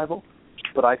natural rival.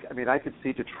 But I could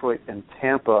see Detroit and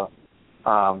Tampa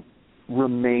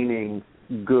remaining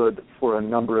good for a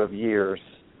number of years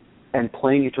and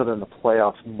playing each other in the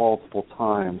playoffs multiple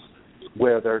times,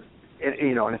 where they're,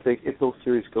 and if those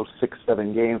series go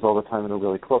 6-7 games all the time and they're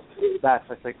really close, that's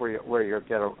I think where you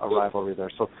get a rivalry there.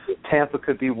 So Tampa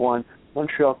could be one,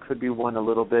 Montreal could be one a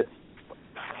little bit,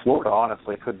 Florida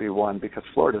honestly could be one because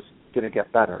Florida's going to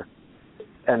get better,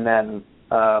 and then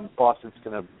Boston's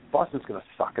going to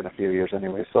suck in a few years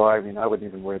anyway. So I wouldn't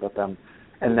even worry about them.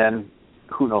 And then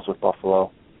who knows with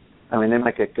Buffalo? I mean, they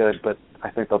might get good, but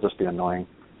I think they'll just be annoying.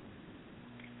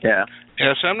 Yeah.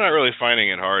 Yeah, so I'm not really finding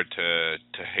it hard to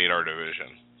hate our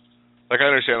division. Like, I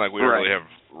understand, like, we don't really have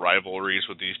rivalries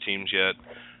with these teams yet.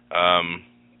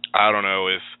 I don't know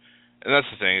if, and that's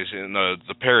the thing, is in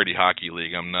the parody hockey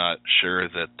league, I'm not sure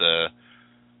that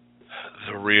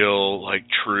the real, like,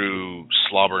 true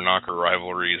slobber knocker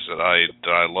rivalries that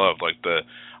I love, like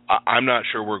I'm not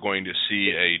sure we're going to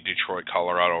see a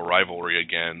Detroit-Colorado rivalry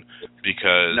again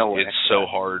because it's so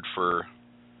hard for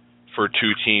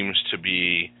two teams to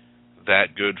be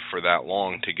that good for that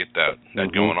long to get that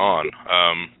going on.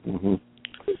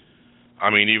 I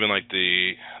mean, even like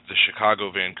the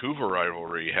Chicago-Vancouver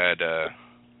rivalry had,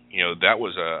 that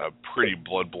was a pretty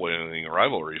blood-boiling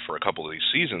rivalry for a couple of these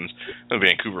seasons. And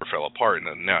Vancouver fell apart,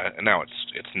 and now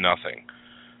it's nothing.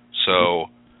 So,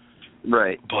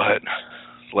 but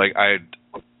like I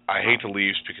hate the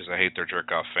Leafs because I hate their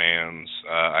jerk-off fans.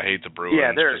 I hate the Bruins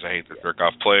because I hate their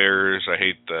jerk-off players. I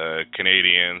hate the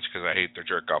Canadians because I hate their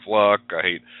jerk-off luck. I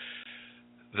hate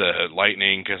the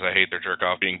Lightning because I hate their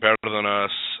jerk-off being better than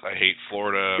us. I hate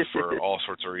Florida for all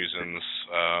sorts of reasons.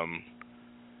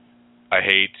 I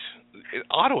hate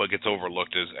Ottawa gets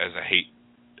overlooked as a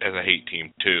hate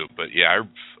team too. But yeah, I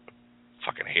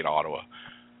fucking hate Ottawa.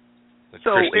 Like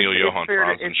Chris Neil, Johan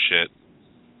Franzen shit.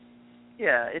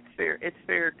 Yeah, it's fair. It's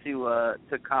fair to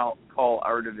call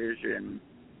our division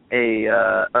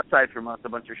aside from us, a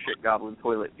bunch of shit goblin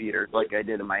toilet feeders, like I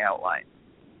did in my outline.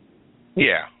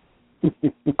 Yeah.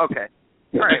 Okay.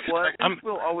 All right. Well,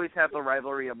 we'll always have the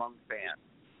rivalry among fans.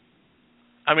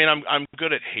 I mean, I'm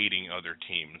good at hating other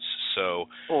teams, so.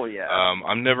 Oh yeah.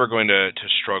 I'm never going to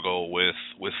struggle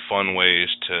with fun ways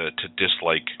to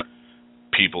dislike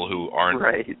people who aren't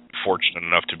fortunate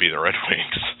enough to be the Red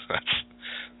Wings. That's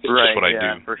just what I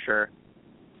do. For sure.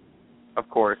 Of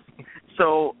course.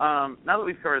 So, now that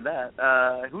we've covered that,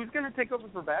 who's going to take over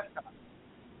for Babcock?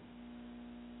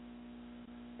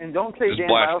 And don't say Dan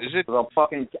Lyles,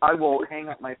 I will hang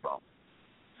up my phone.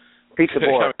 Pizza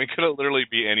boy. It could literally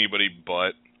be anybody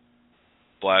but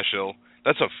Blashill.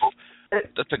 That's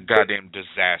a goddamn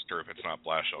disaster if it's not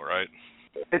Blashill, right?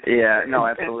 Yeah, no,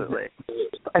 absolutely.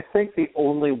 I think the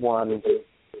only one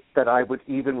that I would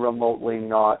even remotely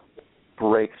not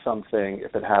break something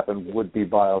if it happened would be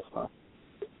Bylsma.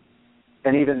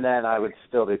 And even then I would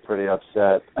still be pretty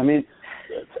upset. I mean,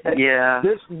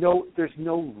 there's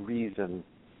no reason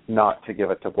not to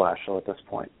give it to Blashill at this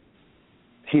point.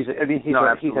 He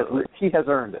has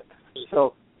earned it.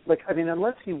 So,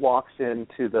 unless he walks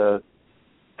into the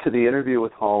interview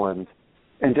with Holland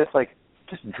and just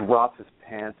drops his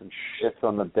pants and shits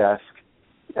on the desk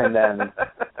and then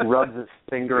rubs his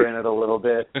finger in it a little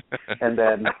bit and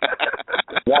then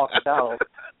walks out,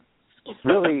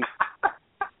 really,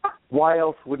 why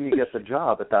else wouldn't he get the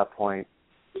job at that point?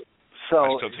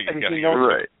 So,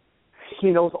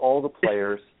 he knows all the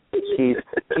players. He's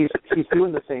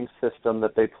doing the same system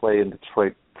that they play in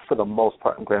Detroit for the most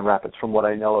part in Grand Rapids, from what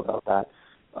I know about that.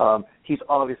 He's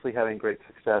obviously having great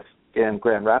success in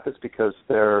Grand Rapids because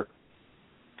they're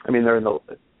in the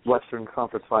Western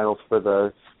Conference Finals for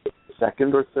the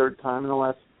second or third time in the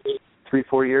last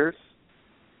 3-4 years.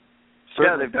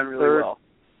 Certainly, they've done really well.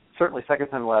 Certainly second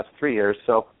time in the last 3 years.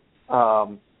 So,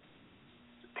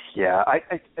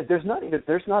 there's not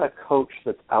a coach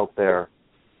that's out there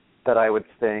that I would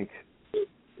think,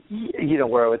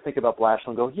 where I would think about Blashill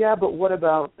and go, yeah, but what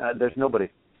about, there's nobody.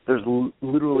 There's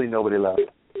literally nobody left.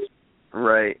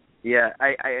 Right. Yeah,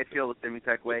 I feel the same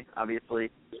exact way,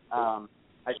 obviously.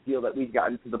 I feel that we've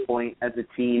gotten to the point as a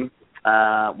team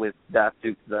with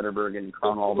Datsyuk, Zetterberg, and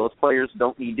Kronwall. Those players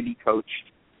don't need to be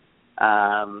coached.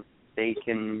 They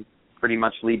can pretty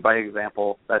much lead by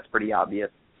example. That's pretty obvious.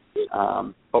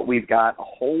 But we've got a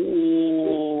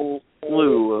whole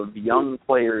slew of young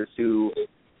players who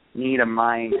need a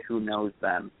mind who knows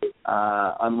them,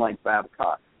 unlike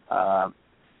Babcock.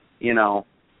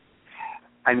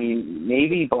 I mean,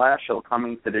 maybe Blashill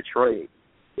coming to Detroit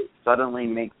suddenly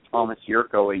makes Thomas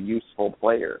Jurko a useful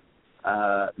player.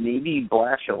 Maybe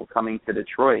Blashill coming to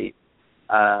Detroit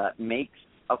makes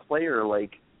a player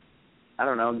like, I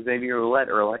don't know, Xavier Ouellet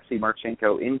or Alexei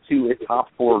Marchenko into a top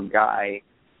 4 guy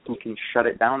who can shut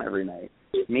it down every night.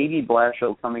 Maybe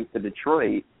Blashill coming to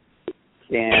Detroit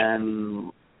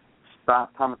can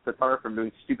stop Thomas Tatar from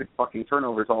doing stupid fucking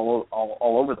turnovers all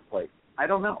over the place. I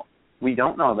don't know. We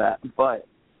don't know that, but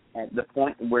at the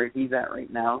point where he's at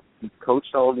right now, he's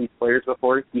coached all of these players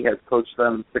before. He has coached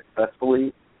them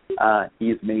successfully.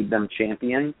 He's made them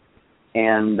champions,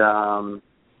 and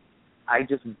I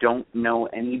just don't know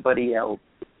anybody else.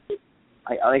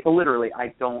 I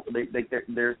don't.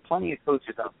 There's plenty of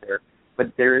coaches out there, but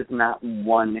there is not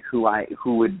one who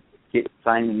would get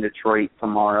signed in Detroit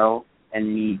tomorrow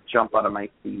and me jump out of my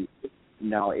seat.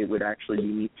 No, it would actually be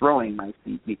me throwing my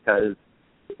seat, because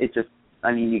it just,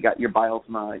 I mean, you got your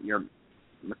Bilesma, your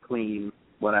McLean,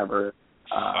 whatever.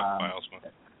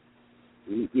 Bilesma.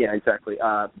 Yeah, exactly.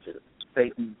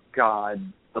 Thank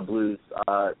God the Blues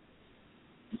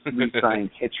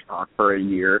re-signed Hitchcock for a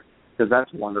year, because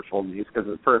that's wonderful news. Because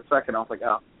for a second I was like,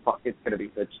 oh, fuck, it's going to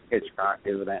be Hitchcock,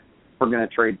 isn't it? We're going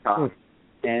to trade Cox.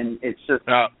 And it's just,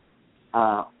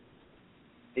 I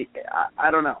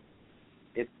don't know.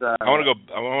 It's. I want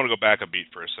to go back a beat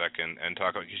for a second and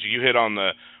talk about, because you hit on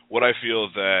what I feel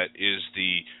that is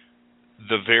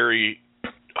the very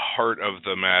heart of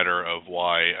the matter of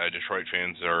why Detroit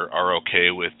fans are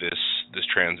okay with this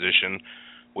transition,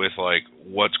 with like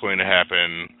what's going to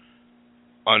happen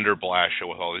under Blashill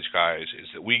with all these guys, is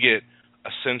that we get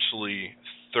essentially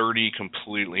 30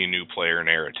 completely new player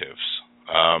narratives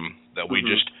that we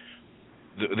just.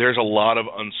 There's a lot of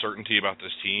uncertainty about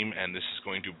this team, and this is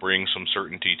going to bring some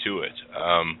certainty to it.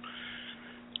 I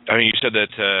mean, you said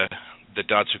that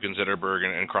Datsyuk and Zetterberg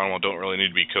and Kronwall don't really need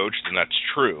to be coached, and that's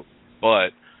true.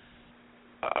 But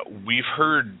we've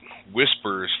heard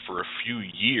whispers for a few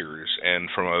years, and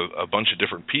from a bunch of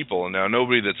different people, and now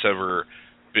nobody that's ever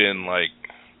been like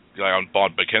on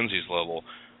Bob McKenzie's level,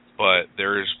 but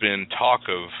there's been talk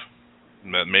of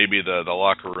maybe the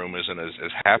locker room isn't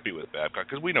as happy with Babcock,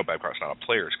 because we know Babcock's not a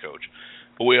player's coach,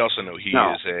 but we also know he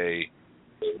is a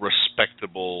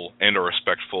respectable and a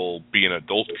respectful be an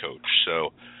adult coach.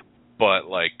 So, but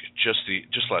like just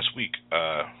last week,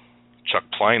 Chuck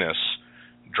Plinus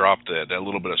dropped that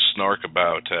little bit of snark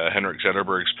about Henrik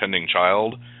Zetterberg's pending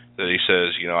child, that he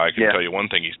says, I can tell you one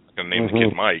thing, he's going to name the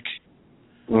kid Mike.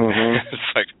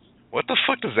 It's like, what the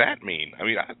fuck does that mean? I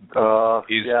mean, there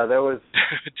was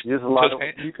a lot of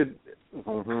you could.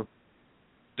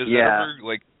 Does Zetterberg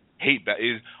like hate that?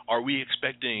 Are we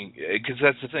expecting? Because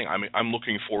that's the thing. I mean, I'm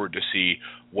looking forward to see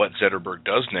what Zetterberg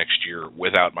does next year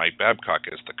without Mike Babcock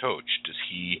as the coach. Does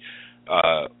he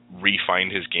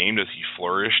refine his game? Does he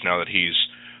flourish now that he's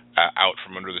out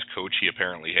from under this coach he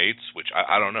apparently hates? Which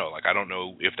I don't know. Like, I don't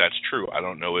know if that's true. I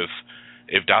don't know if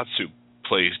Datsyuk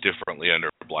plays differently under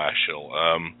Blashill.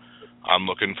 I'm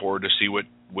looking forward to see what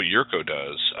Jurko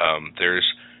does. There's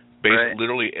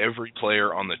literally every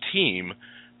player on the team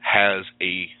has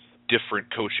a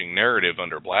different coaching narrative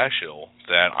under Blashill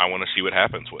that I want to see what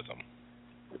happens with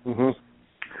them.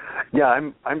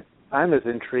 Yeah, I'm as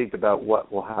intrigued about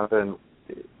what will happen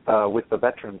with the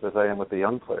veterans as I am with the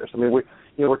young players. I mean,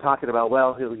 we're talking about,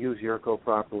 well, he'll use Jurko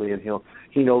properly, and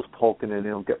he knows Pulkkinen,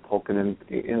 he'll get Pulkkinen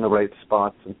in the right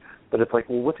spots. But it's like,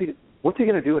 well, what's he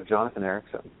going to do with Jonathan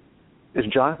Ericsson? Is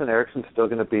Jonathan Ericsson still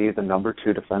going to be the number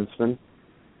 2 defenseman?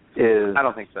 I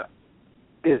don't think so.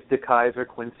 Is DeKeyser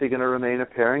Quincy going to remain a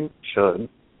pairing?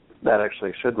 That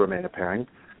actually should remain a pairing.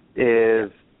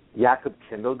 Is Jakob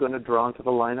Kindl going to draw into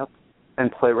the lineup and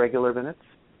play regular minutes?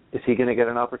 Is he going to get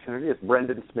an opportunity? Is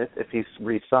Brendan Smith, if he's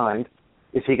re-signed,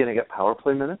 is he going to get power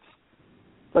play minutes?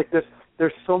 Like,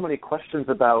 there's so many questions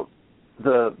about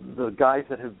the guys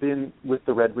that have been with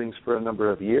the Red Wings for a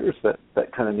number of years that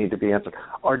kind of need to be answered.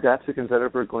 Are Datsyuk and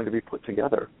Zetterberg going to be put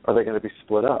together? Are they going to be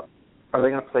split up? Are they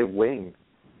going to play wing?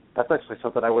 That's actually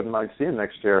something I wouldn't mind seeing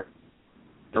next year.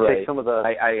 Take some of the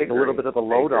take a little bit of the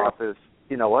load off. Is,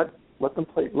 you know what? Let them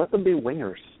play. Let them be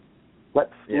wingers.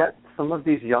 Let some of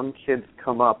these young kids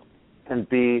come up and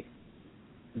be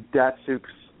Datsyuk's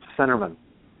centerman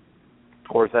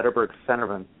or Zetterberg's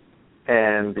centerman,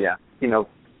 and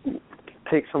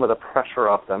take some of the pressure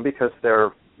off them, because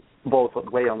they're both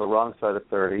way on the wrong side of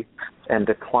 30 and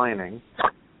declining.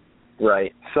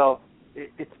 Right. So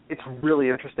it's really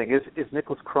interesting. Is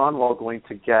Niklas Kronwall going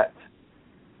to get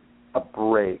a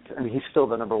break? I mean, he's still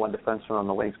the number 1 defenseman on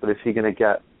the wings, but is he going to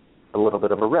get a little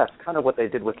bit of a rest? Kind of what they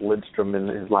did with Lidstrom in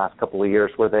his last couple of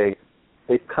years, where they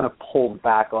they've kind of pulled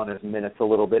back on his minutes a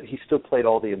little bit. He still played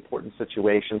all the important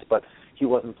situations, but he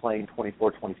wasn't playing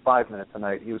 24, 25 minutes a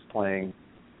night. He was playing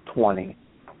 20.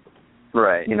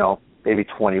 Right. Maybe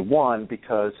 21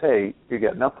 because, hey, you're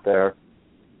getting up there.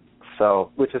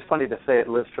 So, which is funny to say it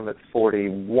Lidstrom at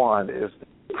 41 is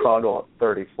Crondall at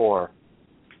 34,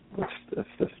 which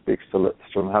just speaks to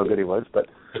Lidstrom how good he was. But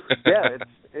yeah,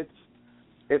 it's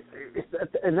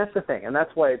and that's the thing, and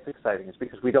that's why it's exciting. Is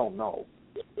because we don't know.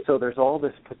 So there's all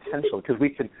this potential because we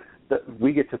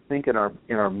get to think in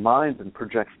our minds and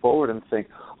project forward and think,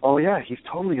 oh yeah, he's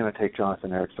totally going to take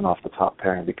Jonathan Ericsson off the top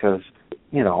pairing because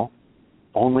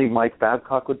only Mike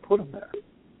Babcock would put him there.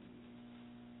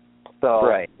 So,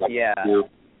 right. Yeah.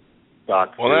 Well,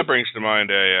 that brings to mind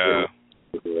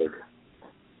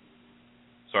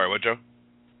Sorry, what, Joe?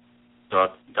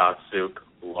 Datsuk,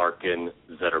 Larkin,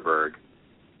 Zetterberg.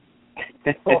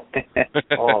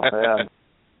 Oh man.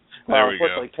 There we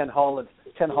unfortunately, go.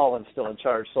 Ken Holland's still in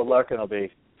charge, so Larkin will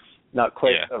be not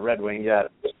quite a Red Wing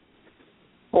yet.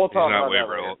 We'll talk about that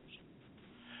later.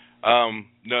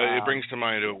 No, it brings to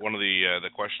mind one of the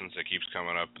questions that keeps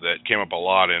coming up, that came up a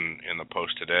lot in the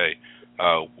post today,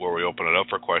 where we open it up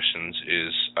for questions,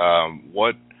 is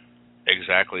what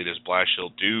exactly does Blashill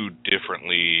do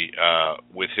differently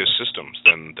with his systems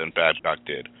than Babcock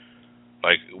did?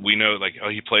 Like, we know,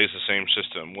 he plays the same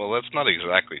system. Well, that's not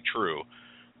exactly true.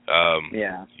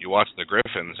 You watch the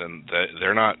Griffins, and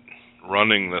they're not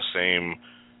running the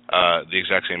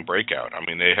exact same breakout. I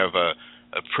mean, they have a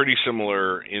pretty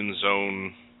similar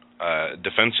in-zone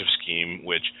defensive scheme,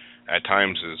 which at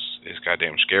times is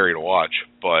goddamn scary to watch.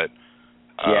 But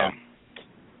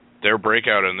their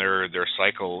breakout and their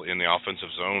cycle in the offensive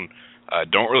zone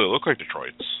don't really look like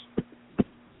Detroit's.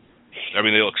 I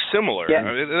mean, they look similar. Yeah.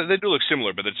 I mean, they do look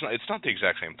similar, but it's not the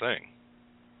exact same thing.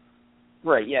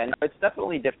 Right. Yeah. No, it's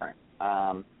definitely different.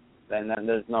 And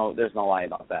there's no lie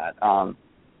about that.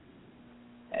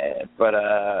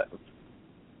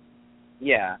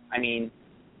 Yeah. I mean,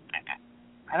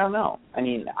 I don't know. I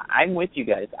mean, I'm with you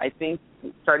guys. I think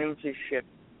starting to shift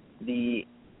the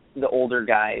older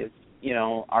guys,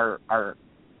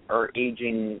 our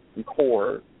aging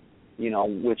core,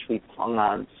 which we've hung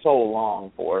on so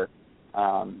long for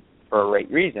a right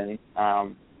reason.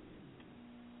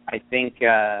 I think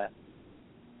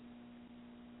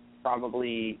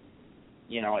probably,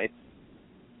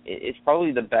 it's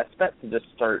probably the best bet to just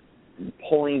start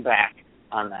pulling back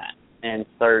on that and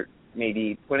start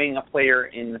maybe putting a player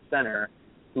in the center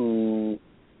who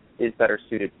is better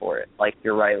suited for it, like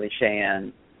your Riley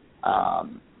Sheahan.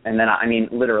 And then, I mean,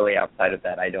 literally outside of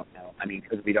that, I don't know. I mean,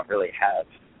 because we don't really have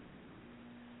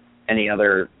any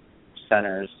other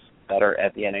centers that are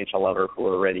at the NHL level who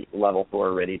are ready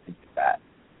to do that.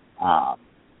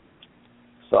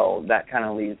 So that kind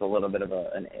of leaves a little bit of a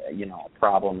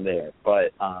problem there.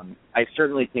 But I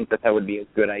certainly think that would be a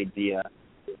good idea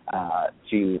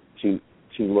to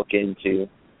look into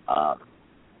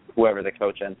whoever the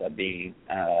coach ends up being,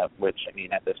 which, I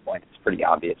mean, at this point it's pretty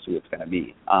obvious who it's going to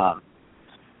be.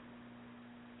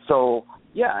 So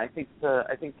yeah, I think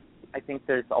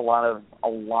there's a lot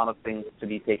of things to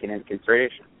be taken into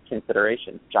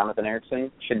consideration. Jonathan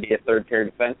Ericsson should be a third pair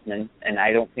defenseman, and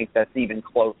I don't think that's even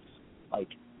close. Like,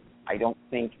 I don't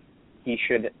think he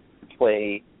should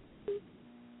play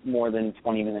more than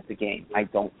 20 minutes a game. I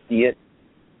don't see it,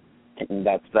 and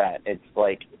that's that. It's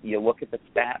like, you look at the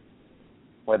stats,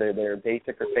 whether they're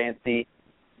basic or fancy,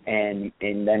 and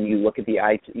then you look at the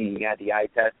eye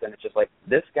test, and it's just like,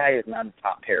 this guy is not a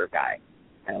top pair guy.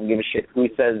 I don't give a shit who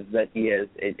says that he is.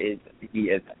 He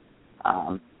isn't.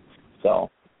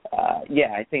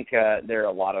 I think there are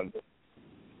a lot of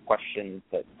questions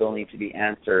that still need to be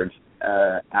answered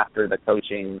after the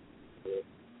coaching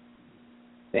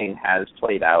thing has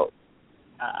played out.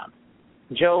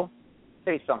 Joe,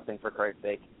 say something, for Christ's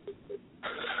sake.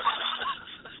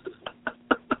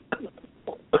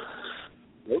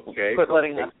 Okay. Quit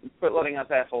letting us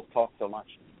assholes talk so much.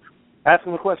 Ask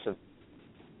him a question.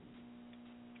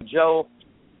 Joe,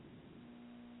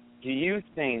 do you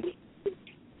think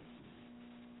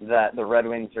that the Red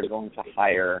Wings are going to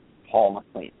hire Paul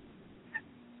McLean?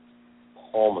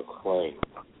 Paul McLean.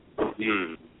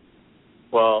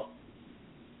 Well,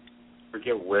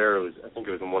 forget where it was. I think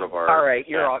it was in one of our... All right,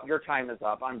 your time is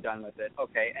up. I'm done with it.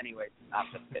 Okay, anyway, not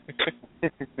just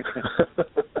kidding.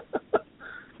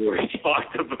 We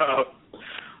talked about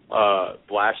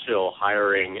Blashill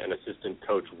hiring an assistant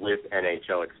coach with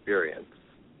NHL experience.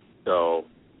 So,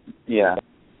 yeah.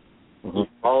 He's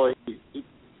probably, if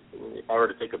I were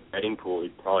to take a betting pool,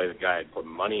 he's probably the guy I'd put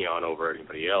money on over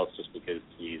anybody else, just because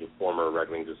he's a former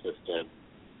Red Wings assistant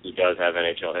he does have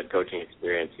NHL head coaching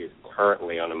experience. He's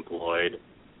currently unemployed.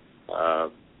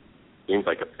 Seems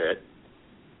like a fit.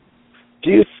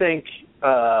 Do you think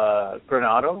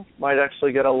Granato might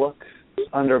actually get a look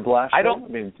under Blashill? I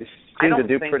mean, he seemed to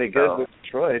do pretty good with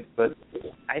Detroit, but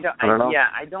I don't know. Yeah,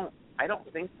 I don't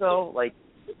think so. Like,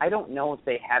 I don't know if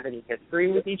they have any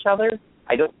history with each other.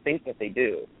 I don't think that they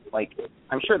do. Like,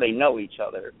 I'm sure they know each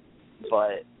other,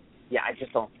 but yeah, I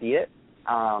just don't see it.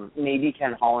 Maybe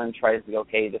Ken Holland tries to go,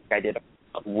 okay, this guy did a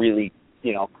really,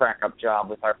 crack-up job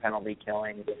with our penalty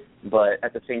killing, but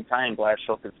at the same time,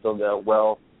 Blashill could still go,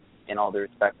 well, in all due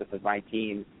respect, this is my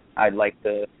team. I'd like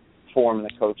to form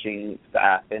the coaching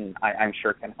staff, and I'm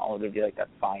sure Ken Holland would be like, that's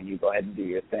fine, you go ahead and do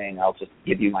your thing. I'll just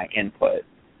give you my input.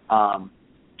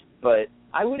 But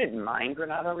I wouldn't mind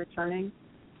Granato returning.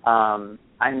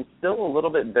 I'm still a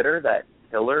little bit bitter that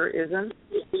Hiller isn't,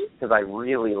 because I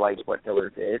really liked what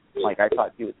Hiller did. Like, I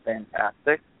thought he was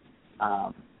fantastic.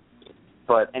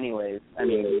 But anyways, I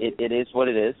mean, it is what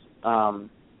it is.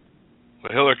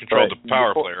 But Hiller controlled the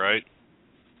power play, right?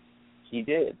 He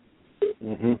did.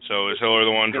 Mm-hmm. So is Hiller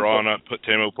the one drawing up, put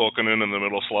Teemu Pulkkinen in the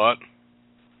middle slot?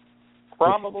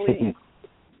 Probably.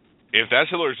 If that's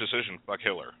Hiller's decision, fuck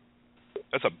Hiller.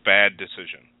 That's a bad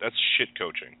decision. That's shit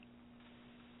coaching.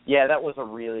 Yeah, that was a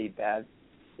really bad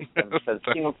system, because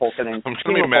Teemu Pulkkinen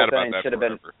should have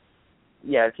been.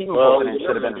 Yeah, Teemu Pulkkinen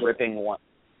should have been ripping one.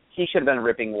 He should have been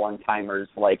ripping one-timers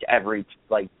every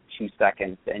 2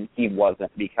 seconds, and he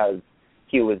wasn't, because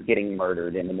he was getting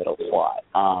murdered in the middle slot.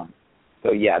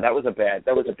 So yeah, that was a bad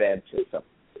system.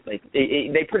 Like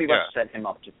they pretty much set him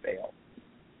up to fail.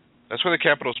 That's where the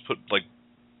Capitals put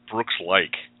Brooks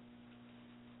Laich.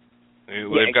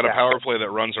 They've got a power play that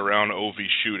runs around OV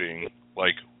shooting.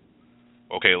 Like,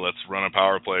 okay, let's run a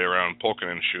power play around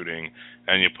Pulkkinen shooting,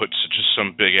 and you put just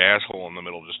some big asshole in the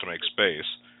middle just to make space.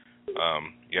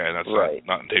 And that's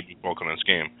not in Teemu Pulkkinen's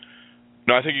game.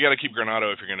 No, I think you got to keep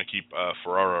Granato if you're going to keep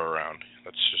Ferraro around.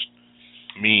 That's just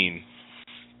mean.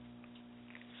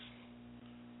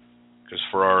 Because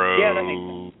Ferraro... Yeah, that makes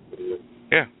sense.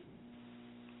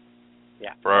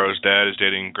 Yeah. Ferraro's dad is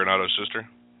dating Granato's sister?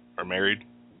 Or married?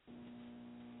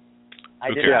 I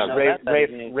didn't know that.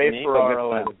 Ray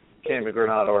Ferraro and Cammy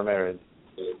Granato are married.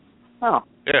 Oh.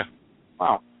 Yeah.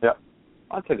 Wow. Yep.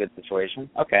 That's a good situation.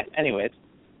 Okay, anyways.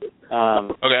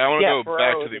 Okay, I want to go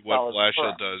back to what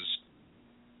Blashill does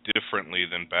differently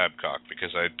than Babcock,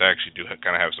 because I actually do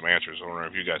kind of have some answers. I wonder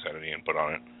if you guys had any input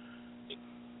on it.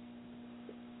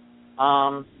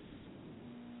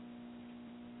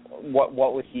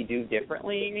 What would he do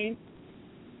differently, you mean?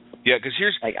 Yeah, because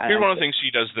here's one of the things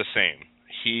he does the same.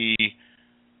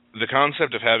 The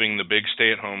concept of having the big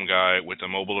stay-at-home guy with the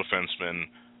mobile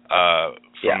defenseman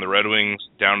from the Red Wings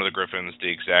down to the Griffins, the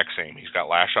exact same. He's got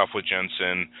Lashoff with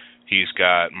Jensen. He's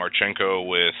got Marchenko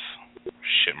with...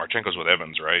 Marchenko's with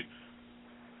Evans, right?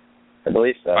 I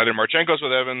believe so. Either Marchenko's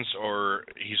with Evans or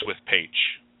he's with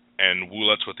Page, and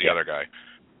Wulet's with the other guy.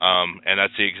 And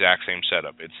that's the exact same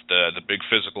setup. It's the big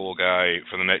physical guy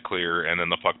for the net clear and then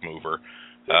the puck mover.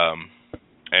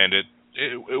 And it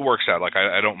works out. Like,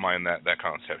 I don't mind that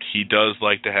concept. He does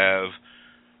like to have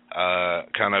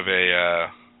kind of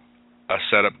a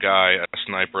setup guy, a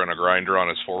sniper, and a grinder on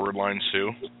his forward lines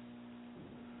too.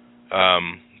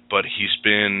 But he's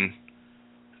been...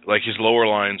 his lower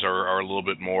lines are a little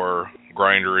bit more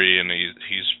grindery, and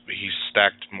he's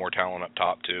stacked more talent up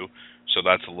top too, so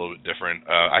that's a little bit different.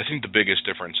 I think the biggest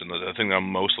difference, and the thing that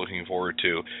I'm most looking forward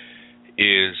to,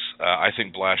 is I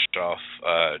think Blashill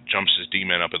jumps his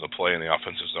D-men up in the play in the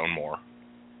offensive zone more,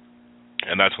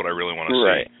 and that's what I really want to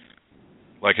see.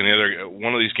 Like in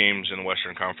one of these games in the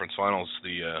Western Conference Finals,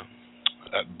 the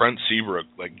Brent Seabrook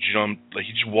jumped,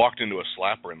 he just walked into a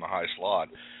slapper in the high slot.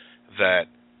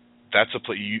 That's a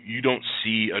play you don't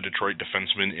see a Detroit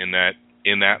defenseman in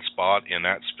that spot, in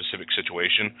that specific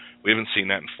situation. We haven't seen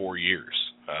that in 4 years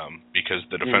because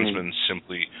the defensemen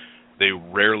they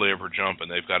rarely ever jump, and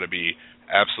they've got to be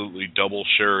absolutely double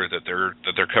sure that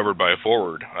they're covered by a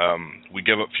forward. We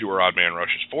give up fewer odd man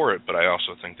rushes for it, but I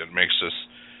also think that it makes us,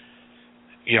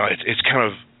 it's kind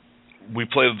of, we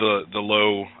play the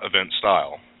low event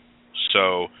style,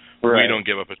 so. Right. We don't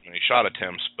give up as many shot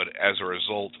attempts, but as a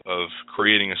result of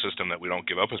creating a system that we don't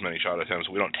give up as many shot attempts,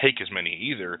 we don't take as many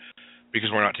either,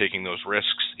 because we're not taking those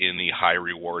risks in the high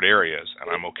reward areas. And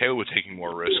I'm okay with taking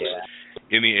more risks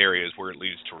in the areas where it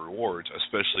leads to rewards,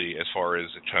 especially as far as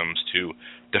it comes to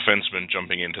defensemen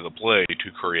jumping into the play to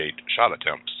create shot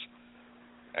attempts.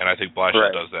 And I think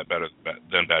Blashill does that better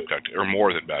than Babcock did, or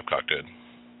more than Babcock did.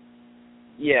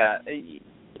 Yeah,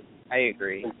 I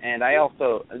agree. And I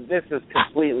also, this is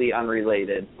completely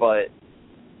unrelated, but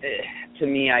to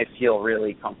me, I feel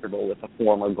really comfortable with a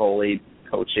former goalie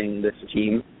coaching this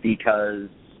team because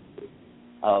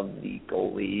of the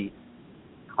goalie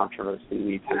controversy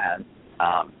we've had.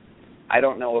 I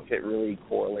don't know if it really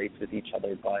correlates with each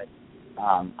other, but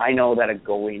I know that a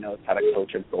goalie knows how to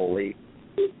coach a goalie.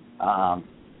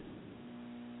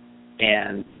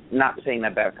 And not saying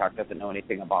that Babcock doesn't know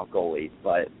anything about goalies,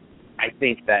 but I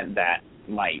think that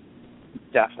might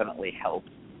definitely help,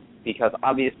 because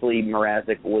obviously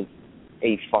Mrazek was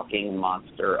a fucking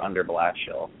monster under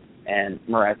Blashill, and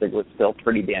Mrazek was still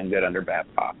pretty damn good under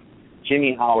Babcock.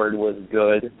 Jimmy Howard was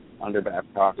good under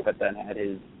Babcock, but then had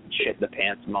his shit the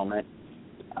pants moment.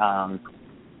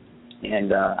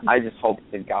 And I just hope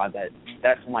to God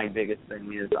that's my biggest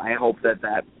thing is I hope that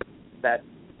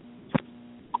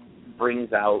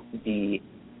brings out the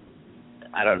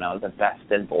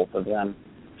best in both of them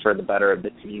for the better of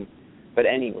the team. But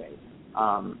anyway,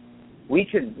 we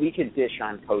could dish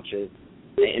on coaches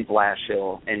in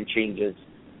Blashill and changes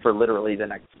for literally the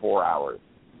next 4 hours.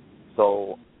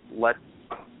 So let's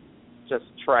just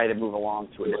try to move along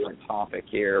to a different topic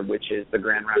here, which is the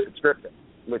Grand Rapids Griffins,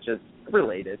 which is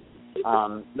related.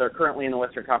 They're currently in the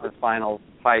Western Conference Finals,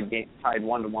 tied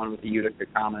 1-1 with the Utica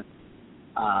Comets.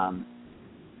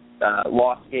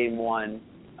 Lost game one,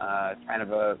 kind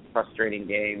of a frustrating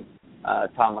game.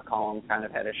 Tom McCollum kind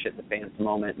of had a shit the pants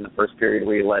moment in the first period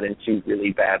where he let in 2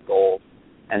 really bad goals,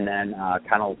 and then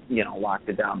kind of locked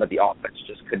it down. But the offense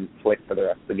just couldn't click for the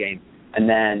rest of the game. And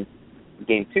then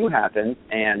game 2 happened,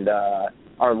 and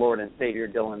our Lord and Savior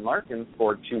Dylan Larkin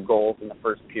scored 2 goals in the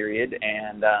first period,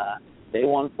 and they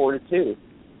won 4-2.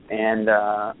 And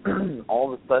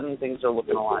all of a sudden, things are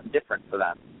looking a lot different for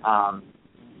them.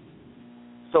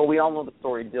 So we all know the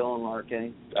story. Dylan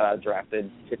Larkin,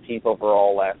 drafted 15th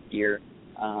overall last year,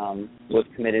 was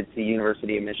committed to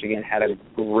University of Michigan, had a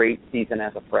great season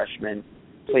as a freshman,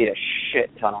 played a shit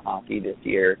ton of hockey this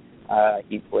year.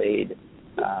 He played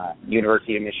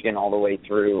University of Michigan all the way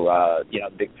through, the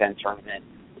Big Ten tournament.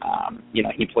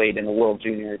 He played in the World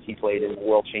Juniors. He played in the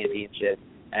World Championship.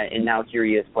 And now here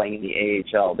he is playing in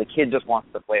the AHL. The kid just wants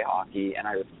to play hockey, and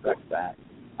I respect that.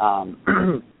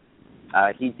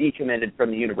 He decommitted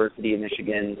from the University of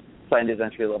Michigan, signed his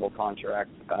entry-level contract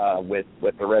with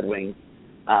the Red Wings,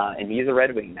 and he's a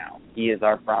Red Wing now. He is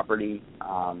our property.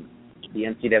 The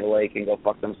NCAA can go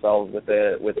fuck themselves with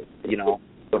the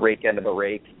rake end of a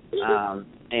rake.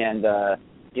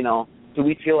 Do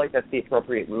we feel like that's the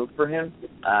appropriate move for him?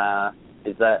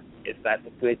 Is that a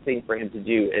good thing for him to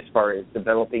do as far as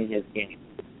developing his game?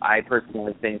 I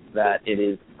personally think that it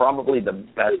is probably the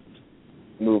best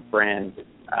move for him,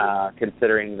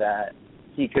 considering that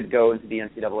he could go into the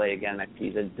NCAA again next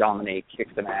season, dominate, kick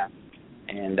some ass,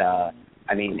 and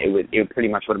it pretty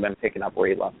much would have been picking up where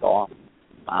he left off.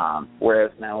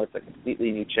 Whereas now it's a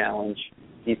completely new challenge.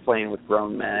 He's playing with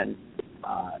grown men.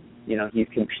 He's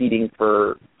competing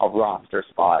for a roster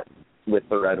spot with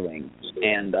the Red Wings,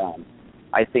 and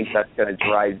I think that's going to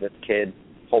drive this kid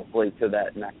hopefully to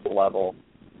that next level,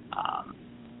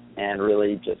 and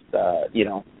really just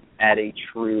add a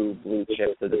true blue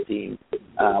chip to the team.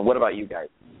 What about you guys?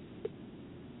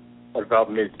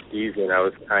 About mid-season, I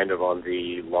was kind of on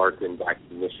the Larkin back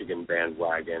to Michigan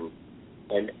bandwagon.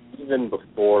 And even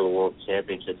before the World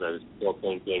Championships, I was still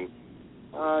thinking,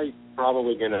 he's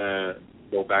probably going to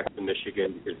go back to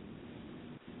Michigan because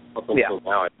up until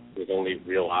now, his only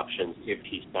real options, if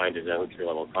he signed his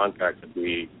entry-level contract, would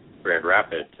be Grand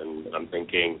Rapids. And I'm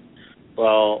thinking,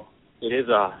 well, it is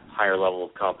a higher level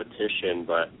of competition,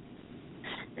 but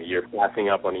you're passing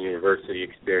up on a university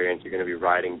experience. You're going to be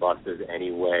riding buses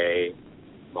anyway.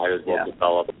 Might as well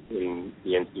develop in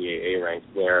the NCAA ranks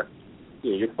where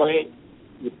you're playing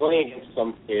against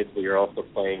some kids, but you're also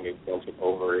playing against a bunch of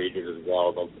overages as well,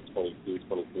 a bunch of 22,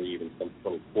 23, even some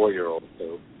 24-year-olds.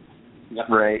 So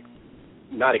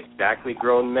not exactly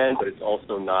grown men, but it's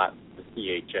also not the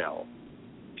CHL.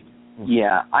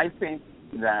 Yeah, I think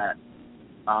that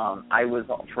I was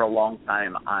for a long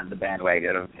time on the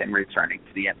bandwagon of him returning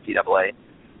to the NCAA,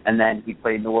 and then he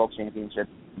played in the World Championship.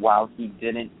 While he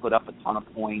didn't put up a ton of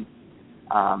points,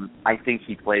 I think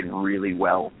he played really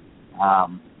well,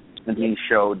 and he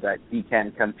showed that he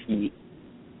can compete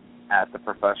at the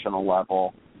professional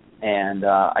level, and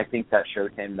I think that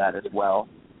showed him that as well.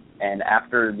 And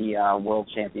after the World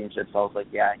Championships, I was like,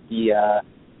 he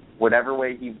whatever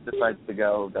way he decides to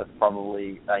go, that's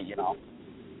probably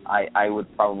I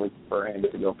would probably prefer him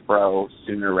to go pro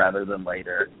sooner rather than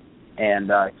later.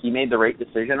 And he made the right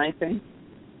decision, I think.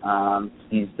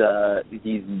 He's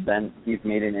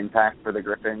made an impact for the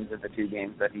Griffins in the 2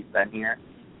 games that he's been here.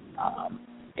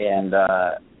 And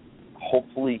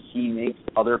hopefully he makes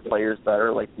other players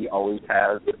better like he always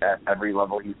has at every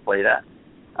level he's played at.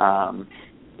 I'll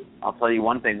tell you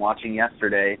one thing, watching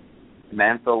yesterday,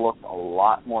 Mantha looked a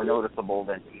lot more noticeable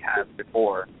than he has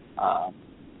before.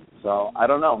 So I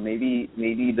don't know, maybe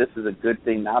this is a good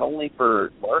thing not only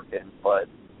for Larkin, but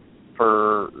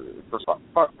for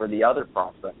the other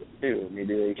prospects too.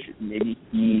 Maybe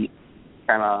he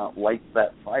kind of lights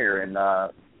that fire and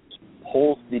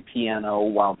pulls the piano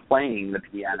while playing the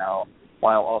piano,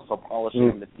 while also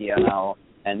polishing the piano,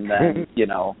 and then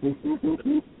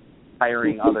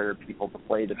hiring other people to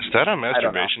play the piano. Is that a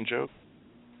masturbation joke?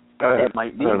 It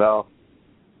might be. I don't know.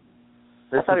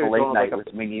 This is a late night with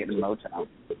Winging It in Motown.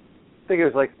 I think it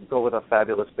was like go with a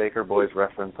Fabulous Baker Boys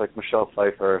reference, like Michelle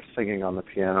Pfeiffer singing on the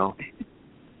piano.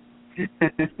 It's a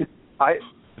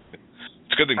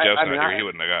good thing Jeff's not here. He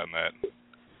wouldn't have gotten that.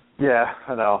 Yeah,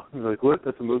 I know. He's like, what?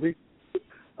 That's a movie?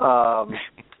 I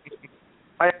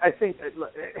think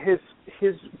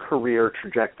his career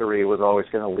trajectory was always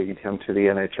going to lead him to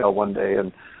the NHL one day,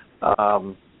 and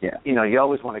you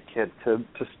always want a kid to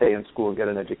stay in school and get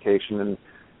an education. And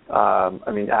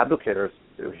Abdelkader,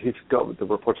 the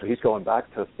reports are he's going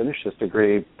back to finish his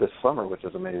degree this summer, which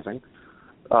is amazing.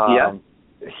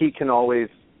 He can always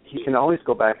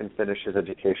go back and finish his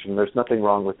education. There's nothing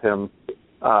wrong with him,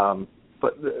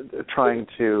 but trying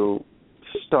to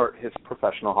start his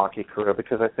professional hockey career,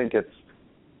 because I think it's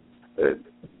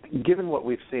given what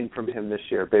we've seen from him this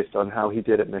year, based on how he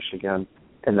did at Michigan,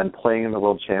 and then playing in the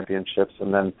World Championships,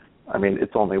 and then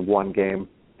it's only one game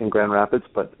in Grand Rapids,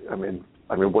 but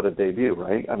what a debut,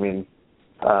 right?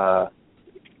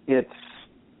 It's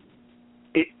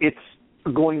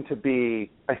going to be,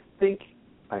 I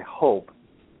hope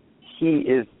he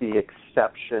is the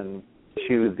exception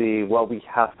to the, we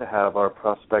have to have our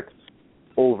prospects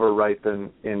over-ripen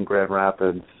in Grand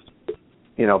Rapids,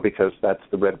 because that's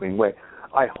the Red Wing way.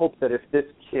 I hope that if this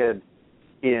kid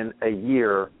in a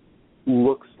year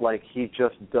looks like he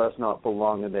just does not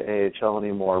belong in the AHL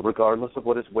anymore, regardless of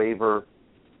what his waiver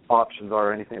options are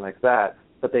or anything like that,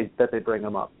 that they bring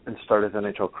him up and start his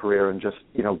NHL career and just,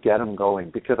 get him going.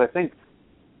 Because I think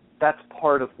that's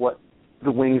part of what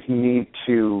the Wings need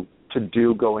to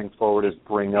do going forward, is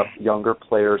bring up younger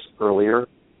players earlier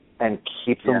and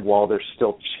keep them while they're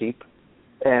still cheap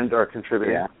and are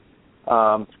contributing. Yeah.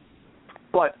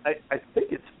 But I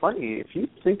think it's funny, if you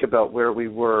think about where we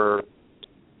were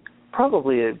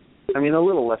probably, a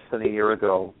little less than a year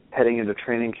ago, heading into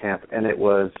training camp, and it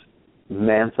was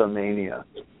Mantha mania.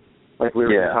 Like, we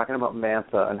were talking about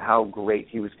Mantha and how great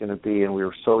he was going to be, and we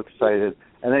were so excited,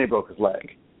 and then he broke his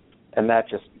leg. And that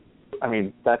just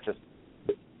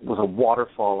was a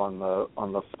waterfall on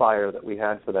the fire that we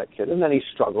had for that kid. And then he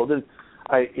struggled, and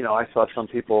I saw some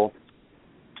people,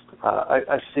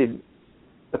 I've seen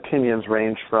opinions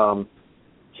range from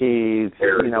he's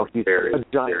a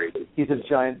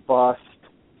giant bust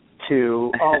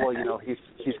to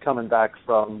he's coming back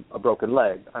from a broken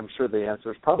leg. I'm sure the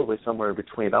answer is probably somewhere in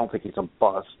between. I don't think he's a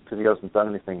bust because he hasn't done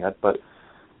anything yet, but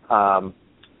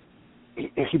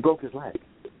he broke his leg.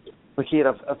 Like, he had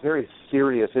a very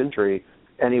serious injury,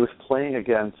 and he was playing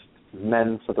against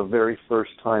men for the very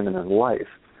first time in his life.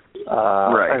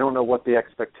 I don't know what the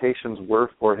expectations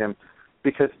were for him,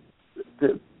 because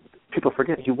people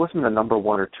forget he wasn't a number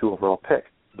 1 or 2 overall pick.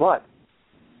 But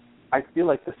I feel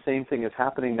like the same thing is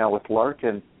happening now with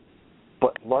Larkin,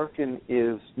 but Larkin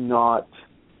is not.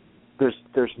 There's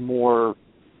more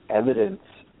evidence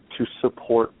to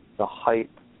support the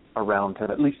hype around him,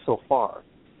 at least so far.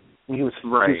 He was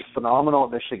phenomenal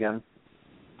at Michigan.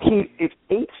 He's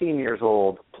 18 years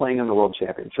old, playing in the World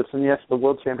Championships, and yes, the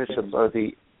World Championships are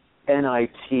the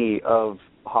NIT of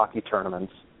hockey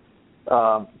tournaments.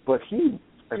 But he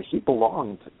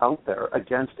belonged out there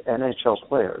against NHL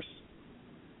players.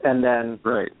 And then,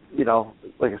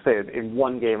 like I say, in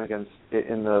one game in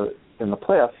the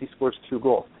playoffs, he scores 2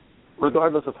 goals.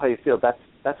 Regardless of how you feel,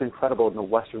 that's incredible in the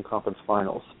Western Conference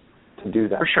Finals to do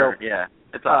that. For sure,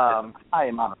 it's a high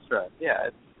amount of stress. Yeah,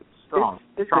 it's strong.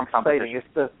 It's strong exciting.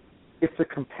 It's the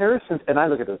comparisons, and I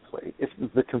look at it this way: it's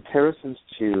the comparisons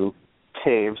to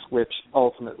Taves, which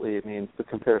ultimately means the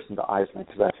comparison to Eisner,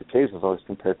 because that's who Taves was always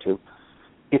compared to.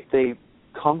 If they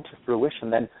come to fruition,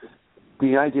 then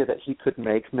the idea that he could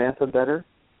make Mantha better,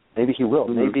 maybe he will.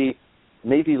 Mm-hmm.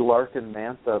 Maybe Larkin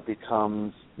Mantha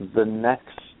becomes the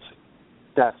next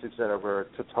Datsyuk Zetterberg,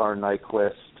 Tatar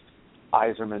Nyquist,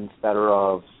 Yzerman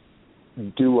Fedorov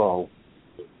duo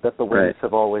that the Wings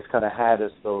have always kind of had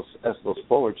as those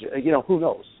forwards. Who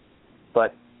knows?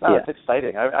 But it's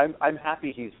exciting. I'm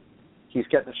happy he's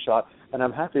getting a shot, and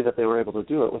I'm happy that they were able to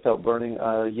do it without burning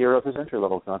a year of his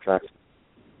entry-level contract.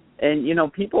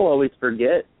 And, people always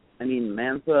forget. I mean,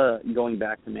 Mantha, going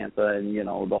back to Mantha and,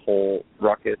 the whole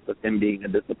ruckus of him being a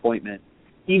disappointment,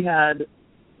 he had,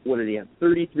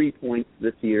 33 points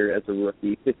this year as a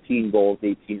rookie, 15 goals,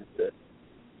 18 assists.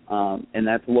 And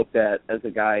that's looked at as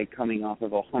a guy coming off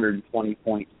of a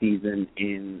 120-point season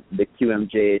in the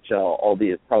QMJHL,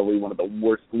 albeit probably one of the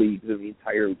worst leagues in the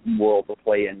entire world to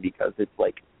play in because it's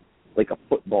like a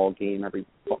football game every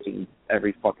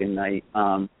fucking night.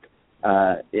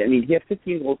 He had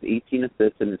 15 goals, 18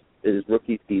 assists in his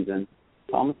rookie season.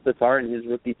 Thomas Tatar in his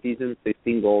rookie season,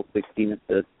 16 goals, 16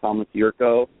 assists. Thomas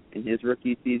Yurko in his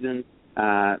rookie season,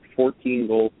 14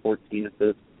 goals, 14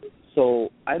 assists. So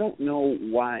I don't know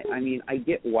why. I mean, I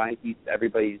get why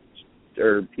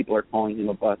people are calling him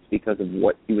a bust because of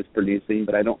what he was producing,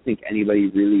 but I don't think anybody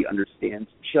really understands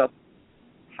just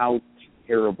how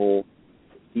terrible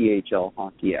CHL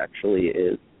hockey actually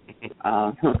is.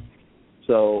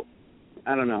 So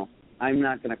I don't know. I'm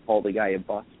not going to call the guy a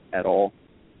bust at all.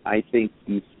 I think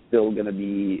he's still going to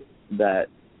be that.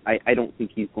 I don't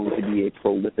think he's going to be a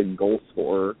prolific goal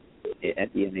scorer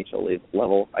at the NHL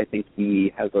level. I think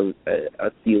he has a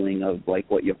ceiling of like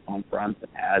what Johan Franzen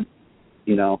had,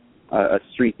 a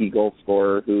streaky goal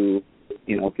scorer who,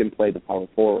 can play the power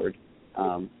forward.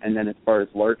 And then as far as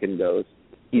Larkin goes,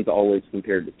 he's always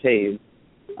compared to Taves.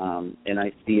 And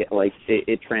I see it like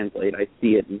it translates. I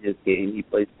see it in his game. He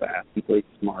plays fast. He plays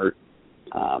smart.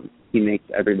 He makes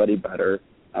everybody better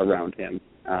around him.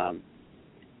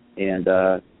 And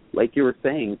like you were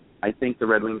saying, I think the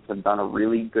Red Wings have done a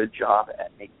really good job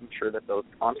at making sure that those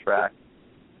contracts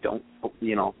don't,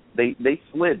 they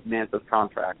slid Mantha's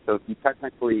contract. So he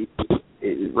technically,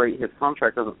 his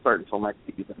contract doesn't start until next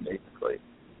season, basically.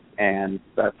 And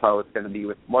that's how it's going to be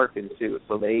with Larkin, too.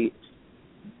 So they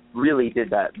really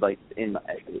did that, like, in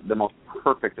the most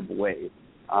perfect of ways.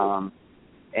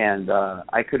 And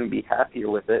I couldn't be happier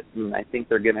with it. And I think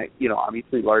they're going to,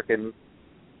 obviously Larkin,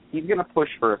 he's going to push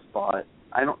for a spot.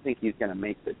 I don't think he's going to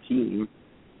make the team.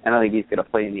 I don't think he's going to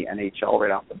play in the NHL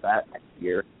right off the bat next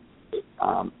year.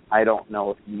 I don't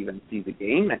know if he even sees a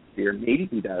game next year. Maybe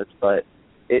he does, but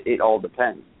it all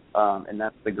depends. And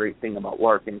that's the great thing about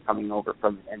Larkin coming over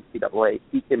from the NCAA.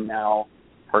 He can now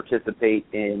participate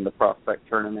in the prospect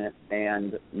tournament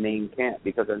and main camp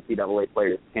because NCAA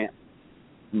players can't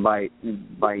by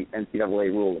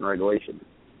NCAA rule and regulations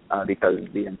because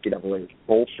the NCAA is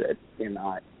bullshit,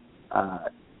 cannot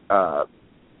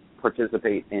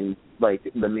participate in like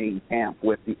the main camp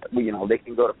with the, they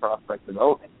can go to prospect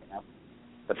development camp,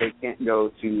 but they can't go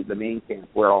to the main camp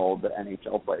where all the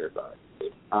NHL players are.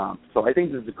 So I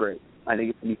think this is great. I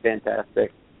think it's going to be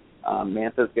fantastic.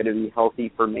 Mantha's going to be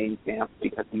healthy for main camp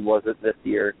because he wasn't this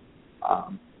year.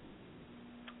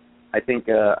 I think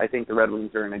the Red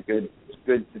Wings are in a good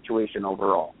situation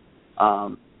overall.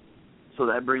 So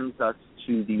that brings us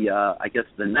to the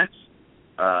the next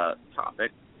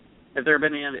topic. Have there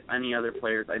been any other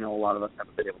players? I know a lot of us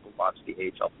haven't been able to watch the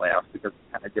AHL playoffs because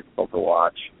it's kind of difficult to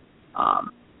watch.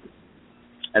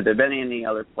 Have there been any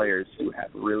other players who have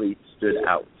really stood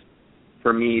out?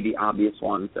 For me, the obvious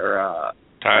ones are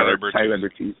Tyler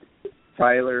Bertuzzi.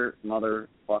 Tyler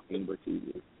motherfucking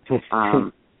Bertuzzi.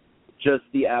 Just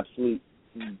the absolute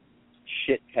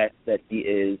shit tech that he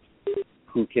is,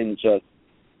 who can just,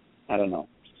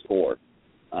 score.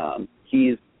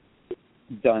 He's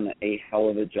done a hell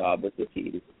of a job with the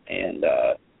team, and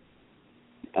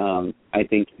I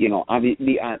think, you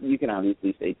can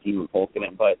obviously say Timo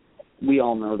Pulkkinen, but we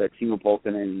all know that Timo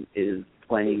Pulkkinen is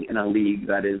playing in a league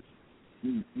that is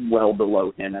well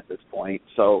below him at this point,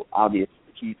 so obviously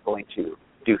he's going to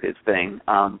do his thing.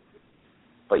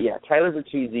 But yeah, Tyler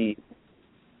Bertuzzi,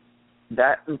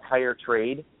 that entire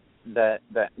trade that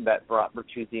brought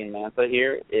Bertuzzi and Mantha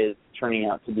here is turning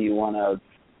out to be one of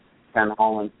Ken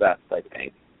Holland's best, I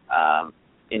think,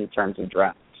 in terms of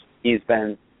drafts. He's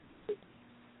been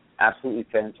absolutely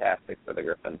fantastic for the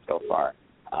Griffins so far.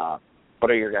 What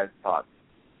are your guys' thoughts?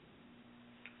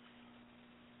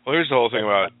 Well, here's the whole thing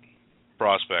about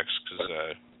prospects,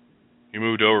 because you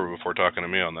moved over before talking to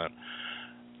me on that.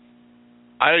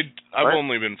 I've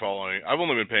only been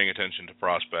paying attention to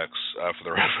prospects for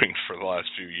the Red Wings for the last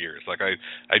few years. Like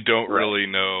I don't really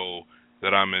know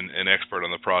that I'm an expert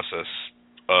on the process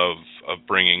of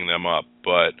bringing them up,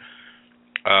 but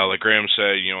like Graham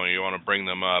said, you want to bring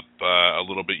them up a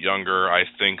little bit younger. I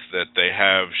think that they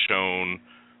have shown,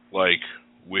 like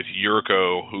with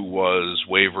Yurko, who was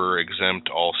waiver exempt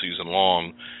all season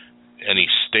long, and he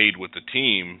stayed with the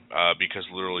team because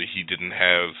literally he didn't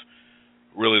have.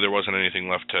 Really, there wasn't anything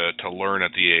left to learn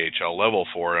at the AHL level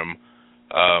for him.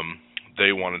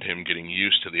 They wanted him getting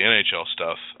used to the NHL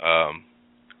stuff.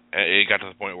 it got to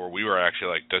the point where we were actually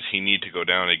like, does he need to go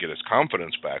down to get his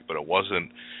confidence back? But it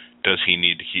wasn't, does he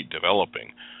need to keep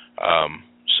developing?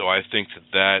 So I think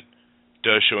that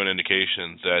does show an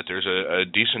indication that there's a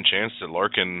decent chance that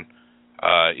Larkin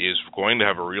is going to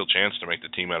have a real chance to make the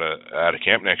team out of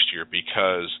camp next year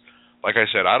because, like I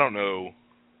said, I don't know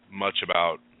much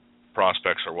about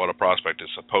prospects or what a prospect is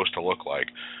supposed to look like,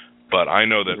 but I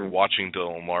know that watching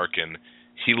Dylan Larkin,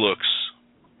 he looks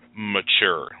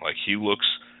mature. Like, he looks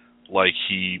like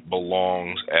he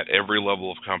belongs at every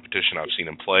level of competition I've seen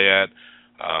him play at.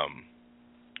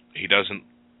 He doesn't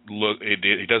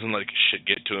let shit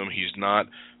get to him. He's not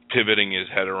pivoting his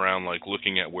head around, like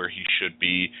looking at where he should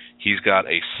be. He's got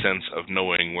a sense of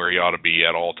knowing where he ought to be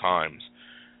at all times.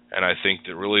 And I think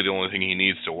that really the only thing he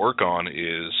needs to work on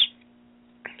is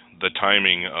the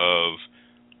timing of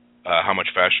how much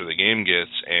faster the game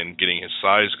gets and getting his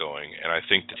size going. And I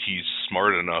think that he's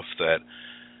smart enough that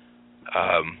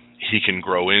he can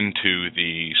grow into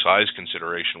the size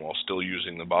consideration while still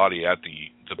using the body at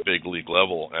the big league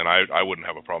level, and I wouldn't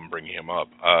have a problem bringing him up.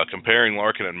 Comparing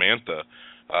Larkin and Mantha,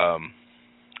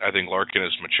 I think Larkin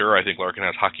is mature. I think Larkin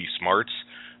has hockey smarts.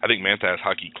 I think Mantha has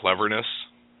hockey cleverness.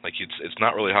 Like, it's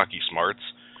not really hockey smarts,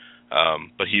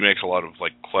 but he makes a lot of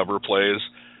like clever plays.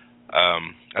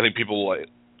 I think people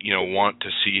want to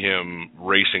see him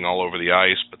racing all over the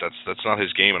ice, but that's not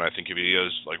his game. And I think if he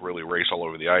does like really race all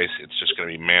over the ice, it's just going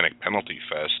to be manic penalty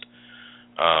fest.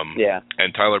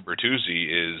 And Tyler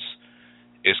Bertuzzi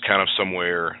is kind of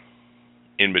somewhere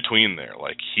in between there.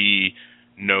 Like, he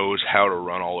knows how to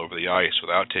run all over the ice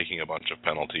without taking a bunch of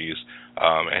penalties,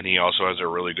 and he also has a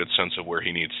really good sense of where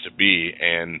he needs to be.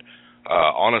 And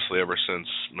honestly, ever since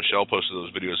Michelle posted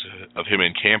those videos of him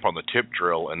in camp on the tip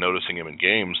drill and noticing him in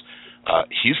games,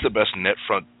 he's the best net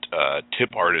front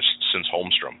tip artist since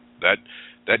Holmstrom.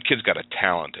 That kid's got a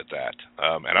talent at that,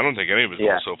 and I don't think any of his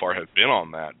goals so far have been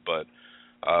on that, but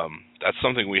that's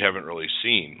something we haven't really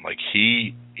seen. Like,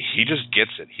 he just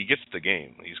gets it. He gets the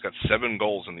game. He's got 7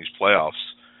 goals in these playoffs,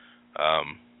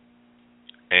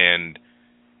 and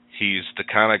he's the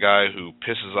kind of guy who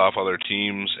pisses off other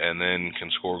teams and then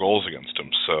can score goals against them.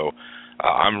 So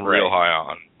I'm real high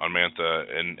on Mantha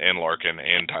and Larkin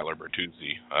and Tyler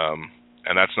Bertuzzi,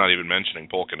 and that's not even mentioning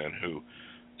Pulkkinen, who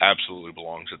absolutely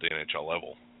belongs at the NHL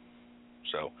level.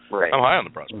 So I'm high on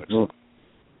the prospects.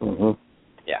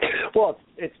 Yeah. Well,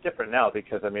 it's different now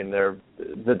because, I mean, they're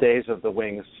the days of the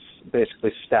Wings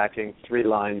basically stacking 3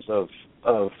 lines of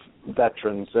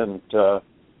veterans and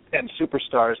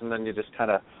superstars, and then you just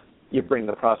kind of bring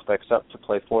the prospects up to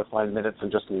play 4th line minutes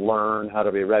and just learn how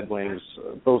to be Red Wings.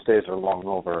 Those days are long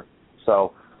over.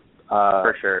 So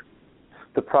for sure,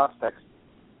 the prospects,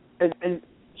 and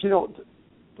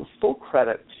full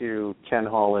credit to Ken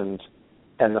Holland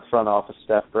and the front office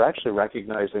staff for actually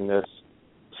recognizing this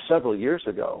several years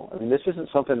ago. I mean, this isn't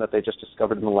something that they just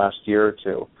discovered in the last year or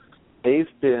two. They've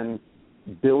been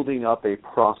building up a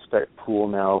prospect pool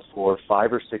now for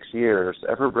 5 or 6 years,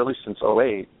 ever really since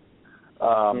 2008,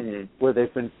 where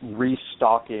they've been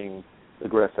restocking the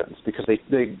Griffins because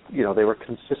they were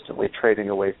consistently trading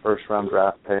away first-round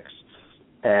draft picks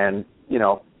and,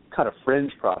 kind of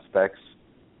fringe prospects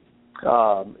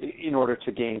in order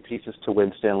to gain pieces to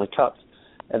win Stanley Cups.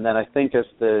 And then I think as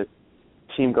the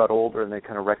team got older and they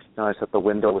kind of recognized that the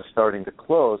window was starting to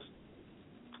close,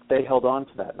 they held on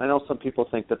to that. And I know some people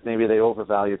think that maybe they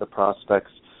overvalue the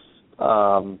prospects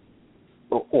or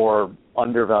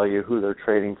undervalue who they're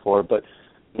trading for. But,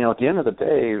 at the end of the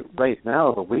day, right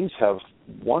now, the Wings have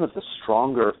one of the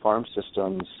stronger farm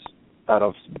systems out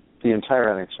of the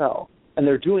entire NHL. And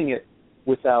they're doing it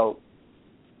without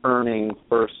earning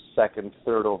 1st, 2nd,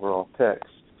 3rd overall picks.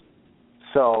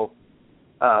 So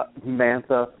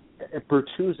Mantha,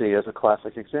 Bertuzzi is a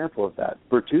classic example of that.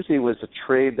 Bertuzzi was a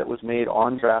trade that was made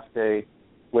on draft day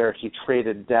where he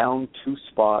traded down 2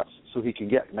 spots so he could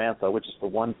get Mantha, which is the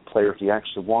one player he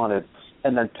actually wanted,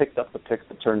 and then picked up the pick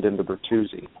that turned into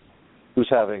Bertuzzi, who's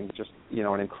having just,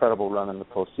 an incredible run in the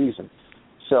postseason.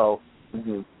 So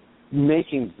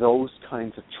making those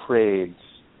kinds of trades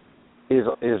is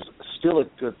still a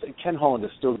good thing. Ken Holland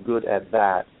is still good at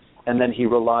that, and then he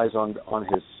relies on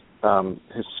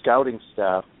his scouting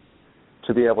staff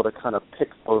to be able to kind of pick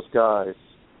those guys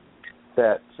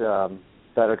that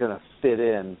are going to fit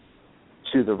in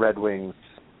to the Red Wings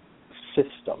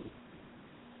system.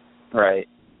 Right.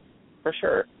 For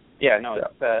sure. Yeah, no,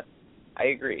 it's, I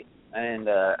agree. And,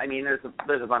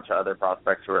 there's a bunch of other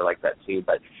prospects who are like that too,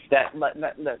 but that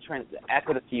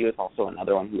Atkins to you is also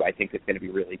another one who I think is going to be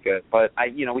really good. But,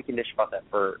 we can dish about that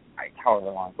for however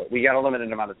long, but we got a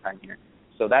limited amount of time here.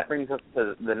 So that brings us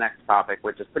to the next topic,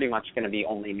 which is pretty much going to be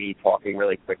only me talking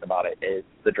really quick about it, is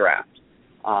the draft.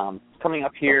 Coming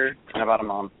up here in about a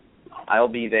month, I'll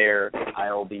be there.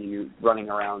 I'll be running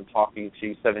around talking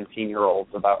to 17-year-olds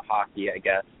about hockey, I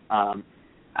guess.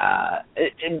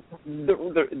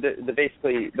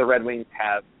 Basically, the Red Wings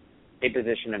have a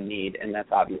position of need, and that's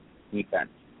obvious,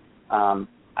 defense.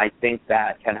 I think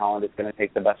that Ken Holland is going to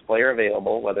take the best player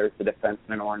available, whether it's a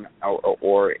defenseman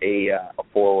or a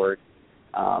forward.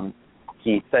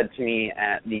 He said to me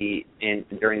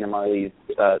during the Marlies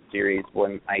series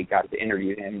when I got to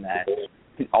interview him that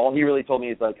all he really told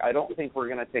me is, like, I don't think we're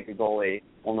going to take a goalie.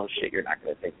 Well, no shit, you're not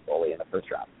going to take a goalie in the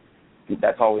first round.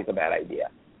 That's always a bad idea.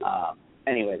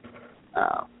 Anyways,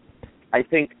 I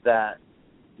think that,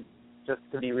 just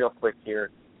to be real quick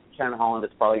here, Ken Holland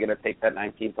is probably going to take that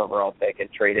 19th overall pick and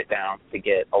trade it down to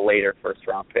get a later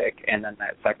first-round pick, and then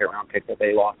that second-round pick that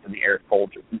they lost in the Eric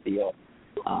Folger deal.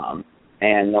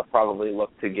 And they'll probably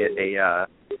look to get a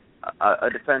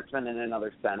defenseman and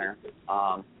another center,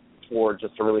 or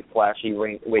just a really flashy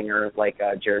winger like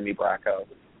Jeremy Bracco.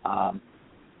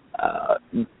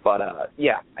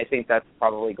 Yeah, I think that's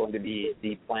probably going to be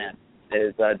the plan.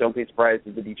 Don't be surprised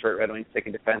if the Detroit Red Wings take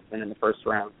a defenseman in the first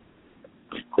round.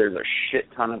 There's a shit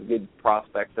ton of good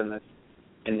prospects in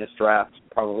this draft,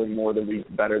 probably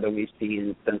better than we've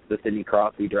seen since the Sidney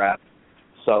Crosby draft.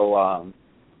 So,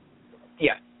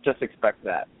 yeah, just expect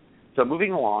that. So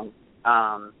moving along,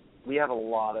 we have a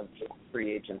lot of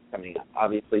free agents coming up.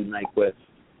 Obviously, Nyquist,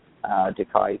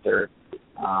 DeKaiser,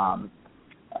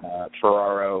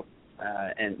 Ferraro,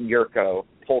 and Yurko,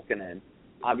 Pulkkinen.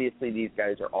 Obviously, these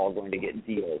guys are all going to get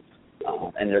deals,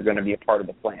 and they're going to be a part of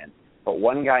the plan. But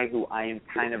one guy who I am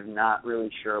kind of not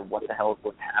really sure what the hell is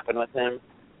going to happen with him,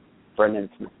 Brendan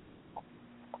Smith.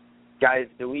 Guys,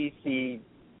 do we see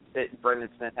Brendan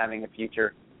Smith having a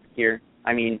future here?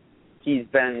 I mean, he's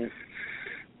been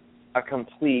a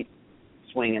complete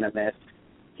swing and a miss.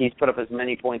 He's put up as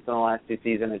many points in the last two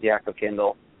seasons as Jakob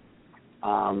Kindl,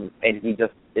 and he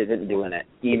just isn't doing it,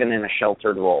 even in a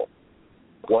sheltered role.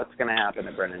 What's going to happen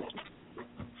to Brendan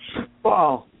Smith?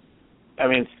 Well, I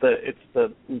mean, it's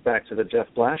the back to the Jeff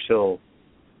Blashill,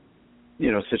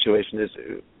 situation is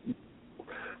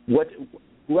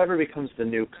whoever becomes the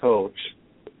new coach,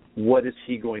 what is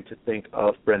he going to think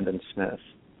of Brendan Smith?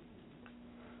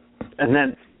 And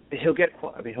then he'll get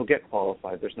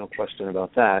qualified. There's no question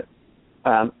about that.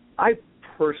 I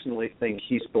personally think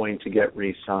he's going to get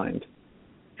re-signed,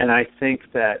 and I think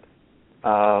that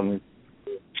I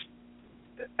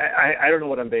don't know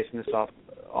what I'm basing this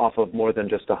off of more than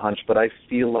just a hunch, but I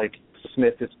feel like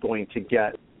Smith is going to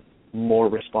get more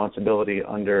responsibility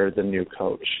under the new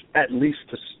coach, at least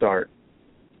to start,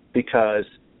 because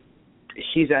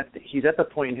he's at the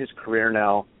point in his career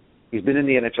now. He's been in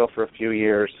the NHL for a few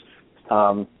years.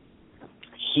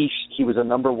 He was a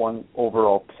number one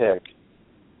overall pick.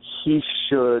 He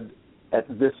should, at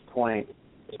this point,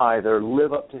 either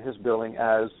live up to his billing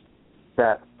as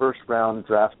that first round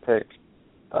draft pick,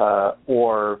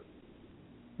 or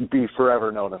be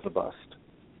forever known as a bust.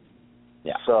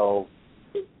 Yeah. So,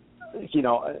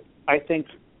 I think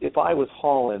if I was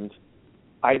Holland,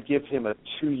 I'd give him a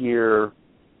 2-year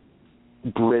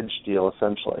bridge deal,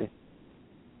 essentially.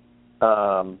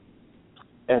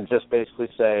 And just basically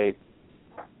say,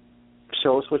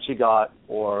 show us what you got,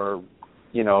 or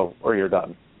you're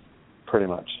done, pretty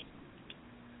much.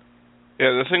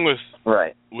 Yeah, the thing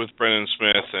with Brendan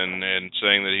Smith and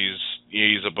saying that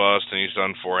he's a bust and he's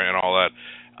done for it and all that,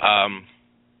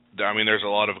 I mean, there's a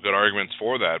lot of good arguments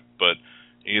for that, but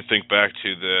you think back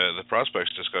to the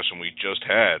prospects discussion we just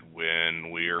had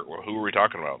when who were we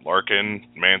talking about? Larkin,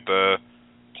 Mantha,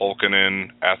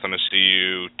 Pulkkinen,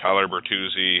 Athanasiou, Tyler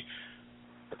Bertuzzi.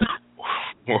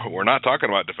 We're not talking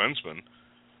about defensemen.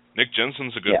 Nick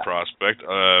Jensen's a good prospect.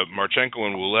 Marchenko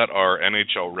and Ouellette are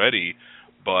NHL ready,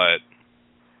 but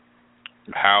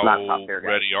how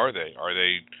ready are they? Are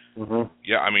they? Mm-hmm.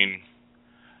 Yeah, I mean,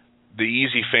 the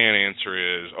easy fan answer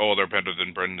is, they're better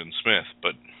than Brendan Smith,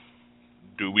 but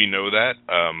do we know that?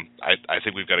 I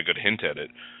think we've got a good hint at it,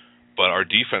 but our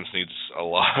defense needs a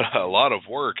lot of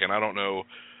work, and I don't know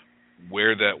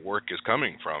where that work is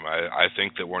coming from. I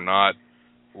think that we're not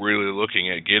really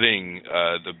looking at getting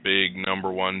the big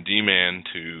number one D-man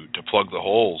to plug the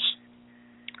holes,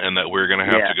 and that we're going to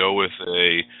have to go with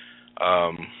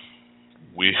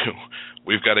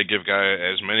we've got to give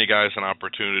as many guys an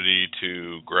opportunity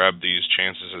to grab these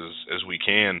chances as we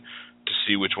can to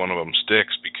see which one of them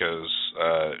sticks, because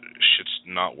shit's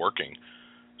not working.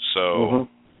 So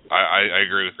I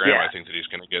agree with Graham. I think that he's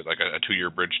going to get like a 2-year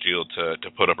bridge deal to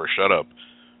put up or shut up.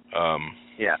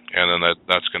 And then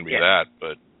that's going to be that.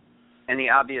 But And the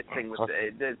obvious thing with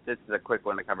this is a quick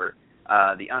one to cover.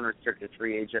 The unrestricted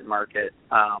free agent market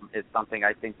is something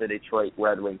I think the Detroit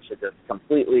Red Wings should just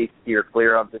completely steer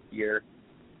clear of this year.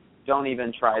 Don't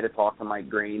even try to talk to Mike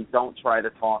Green. Don't try to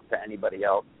talk to anybody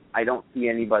else. I don't see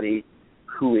anybody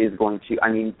who is going to,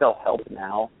 I mean, they'll help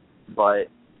now, but,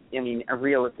 I mean,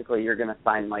 realistically, you're going to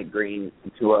sign Mike Green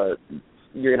you're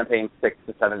going to pay him $6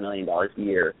 to $7 million a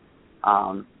year.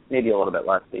 Maybe a little bit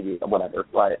less, maybe whatever,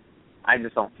 but I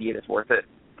just don't see it as worth it.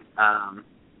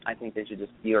 I think they should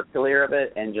just steer clear of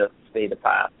it and just stay the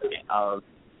path of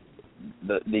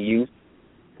the youth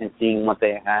and seeing what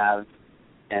they have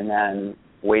and then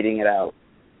waiting it out.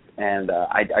 And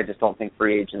I just don't think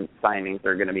free agent signings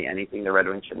are going to be anything the Red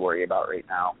Wings should worry about right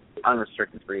now.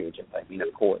 Unrestricted free agents, I mean,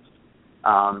 of course.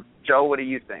 Joe, what do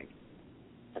you think?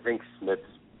 I think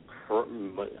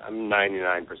I'm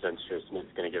 99% sure Smith's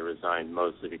going to get resigned,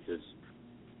 mostly because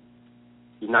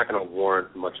he's not going to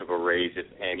warrant much of a raise, if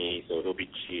any, so he'll be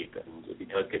cheap. And if he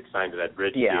does get signed to that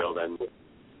bridge deal, then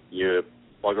you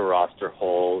plug a roster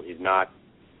hole. He's not.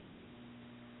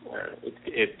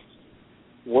 It's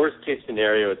worst case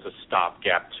scenario. It's a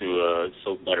stopgap to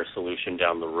a better solution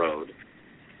down the road.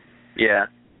 Yeah,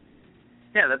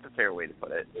 that's a fair way to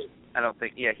put it. I don't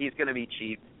think. Yeah, he's going to be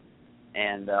cheap,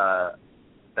 and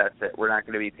that's it. We're not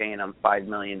going to be paying him $5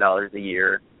 million a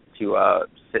year to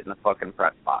sit in the fucking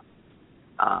press box.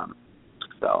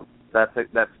 So that's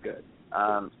good.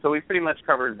 So we pretty much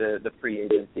covered the free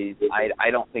agencies. I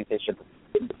don't think they should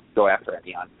go after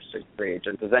any unrestricted free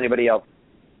agents. Does anybody else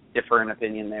differ in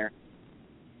opinion there?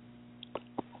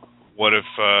 What if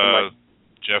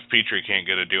Jeff Petrie can't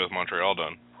get a deal with Montreal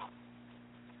done?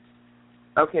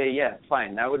 Okay, yeah,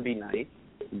 fine. That would be nice.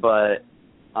 But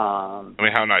I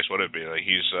mean, how nice would it be? Like,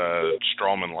 he's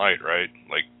Strawman light, right?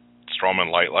 Like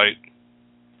Strawman light.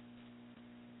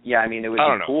 Yeah, I mean, it would I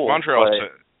don't be know. cool. Montreal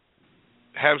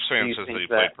Habs fans says that he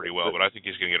played pretty well, with but I think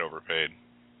he's going to get overpaid.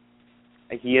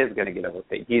 He is going to get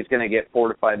overpaid. He's going to get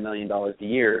 $4 to $5 million a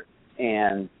year,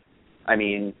 and I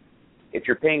mean, if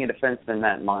you're paying a defenseman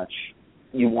that much,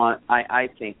 you want. I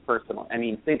think personally. I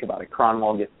mean, think about it.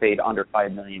 Cronwall gets paid under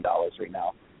 $5 million right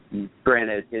now.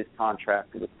 Granted, his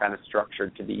contract was kind of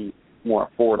structured to be more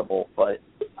affordable, but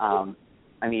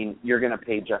I mean, you're going to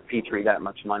pay Jeff Petrie that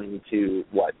much money to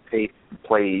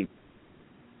play.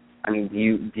 I mean,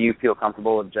 do you feel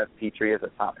comfortable with Jeff Petrie as a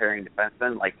top pairing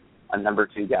defenseman, like a number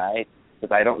 2 guy?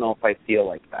 Because I don't know if I feel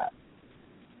like that.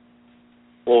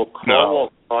 Well,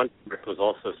 Cronwall's contract was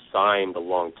also signed a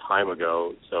long time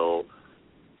ago, so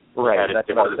right. That's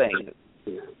what I'm saying.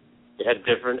 It had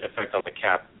a different effect on the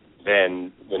cap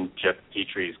than when Jeff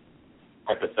Petrie's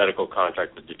hypothetical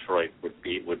contract with Detroit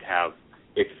would have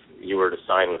if you were to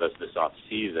sign with us this off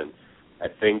season. I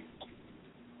think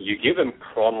you give him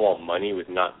Cronwall money with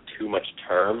not too much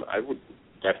term. I would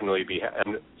definitely be,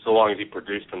 and so long as he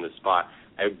produced from the spot,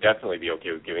 I would definitely be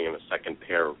okay with giving him a second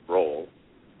pair role.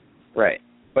 Right,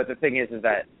 but the thing is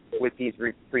that with these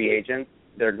free agents,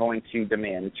 they're going to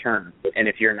demand term, and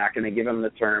if you're not going to give them the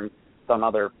term, some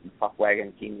other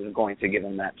fuckwagon team is going to give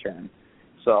them that term.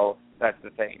 So that's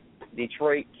the thing.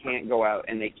 Detroit can't go out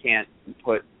and they can't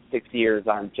put 6 years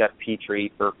on Jeff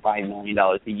Petrie for $5 million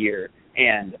a year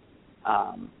and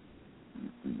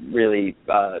really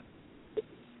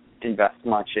invest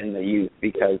much in the youth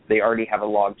because they already have a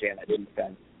logjam at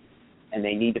defense, and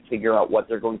they need to figure out what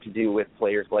they're going to do with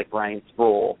players like Ryan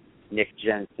Sproul, Nick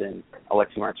Jensen,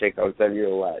 Alexei Marchenko, Xavier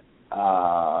Ouellet,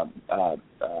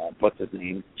 what's his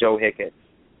name, Joe Hickett,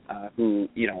 who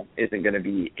isn't going to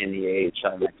be in the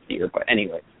AHL next year. But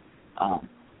anyway,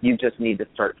 you just need to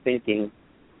start thinking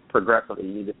progressively.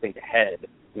 You need to think ahead,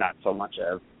 not so much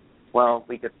of, well,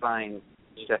 we could sign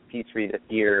Jeff Petrie this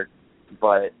year,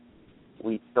 but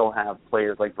we still have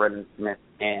players like Brendan Smith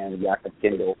and Jakob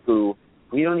Kindl who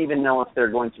we don't even know if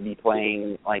they're going to be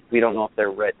playing. Like, we don't know if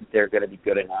they're going to be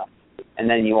good enough. And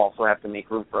then you also have to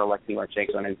make room for Alexei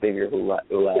Marchenko and Xavier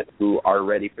Ouellet, who are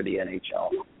ready for the NHL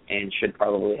and should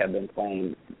probably have been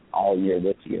playing all year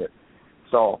this year.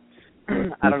 So,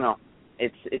 I don't know.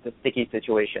 It's a sticky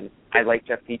situation. I like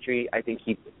Jeff Petrie. I think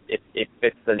it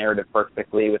fits the narrative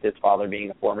perfectly with his father being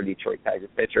a former Detroit Tigers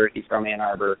pitcher. He's from Ann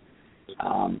Arbor.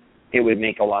 It would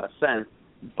make a lot of sense,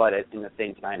 but in the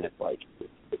same time, it's like,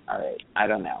 all right, I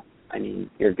don't know. I mean,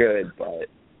 you're good, but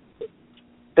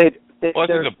I think the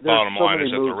bottom line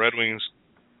is that the Red Wings.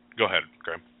 Go ahead,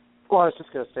 Graham. Well, I was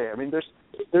just going to say, I mean,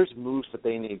 there's moves that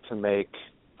they need to make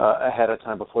ahead of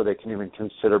time before they can even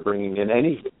consider bringing in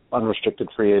any unrestricted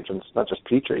free agents, not just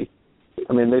Petrie.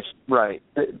 I mean,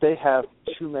 they have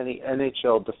too many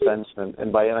NHL defensemen,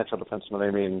 and by NHL defensemen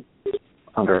I mean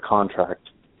under contract.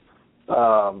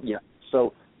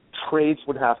 So trades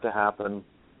would have to happen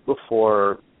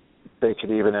before they could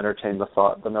even entertain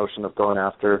the notion of going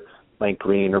after Mike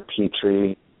Green or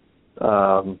Petrie.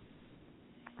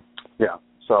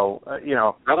 So I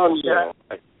don't know.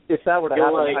 If that were to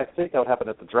happen, like, I think that would happen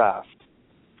at the draft.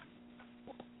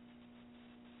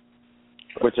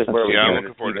 Which is where I'm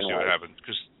looking forward to see what happens,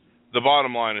 because the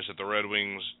bottom line is that the Red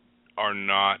Wings are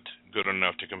not good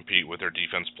enough to compete with their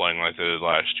defense playing like they did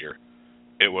last year.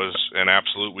 It was an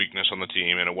absolute weakness on the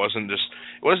team, and it wasn't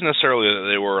necessarily that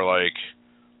they were like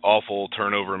awful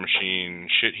turnover machine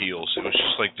shit heels. It was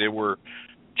just like they were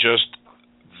just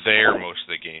there most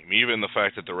of the game. Even the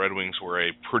fact that the Red Wings were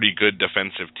a pretty good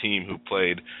defensive team who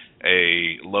played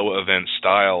a low event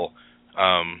style,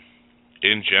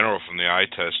 in general from the eye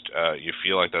test, you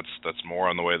feel like that's more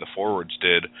on the way the forwards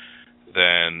did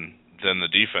than the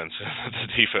defense. The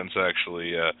defense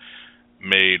actually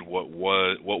made what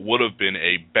would have been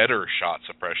a better shot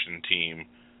suppression team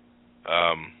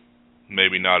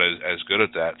maybe not as good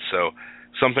at that. So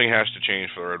something has to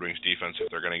change for the Red Wings defense if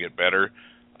they're going to get better.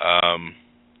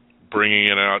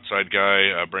 Bringing in an outside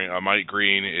guy, Mike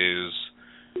Green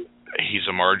he's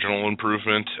a marginal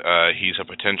improvement. He's a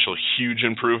potential huge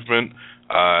improvement.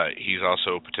 He's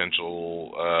also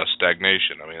potential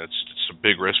stagnation. I mean, it's a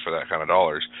big risk for that kind of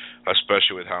dollars,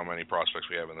 especially with how many prospects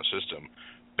we have in the system.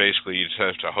 Basically, you just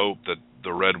have to hope that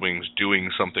the Red Wings doing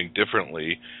something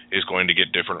differently is going to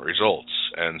get different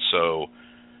results. And so,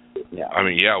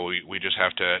 we just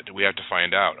have to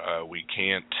find out. We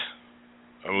can't.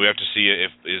 We have to see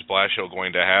is Blashill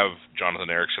going to have Jonathan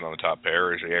Ericsson on the top pair,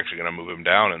 or is he actually going to move him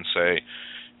down and say,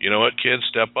 you know what, kids,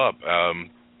 step up.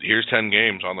 Here's 10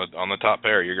 games on the top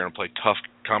pair. You're going to play tough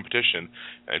competition,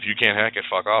 and if you can't hack it,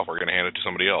 fuck off. We're going to hand it to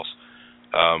somebody else.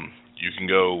 You can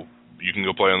go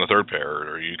play on the third pair,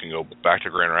 or you can go back to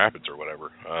Grand Rapids or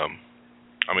whatever.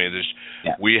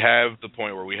 We have the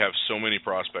point where we have so many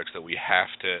prospects that we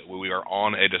are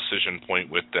on a decision point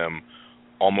with them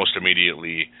almost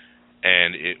immediately.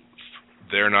 And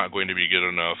they're not going to be good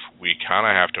enough. We kind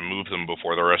of have to move them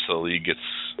before the rest of the league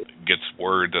gets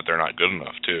word that they're not good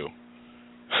enough too.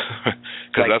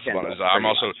 Because that's the one. I'm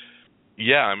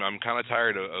kind of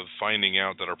tired of finding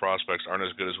out that our prospects aren't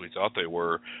as good as we thought they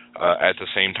were. At the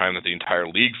same time that the entire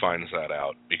league finds that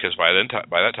out, because by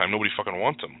that time nobody fucking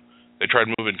wants him. They tried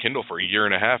moving Kindle for a year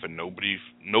and a half, and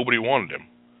nobody wanted him.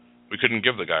 We couldn't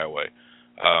give the guy away.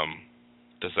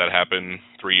 Does that happen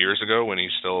 3 years ago when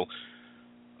he's still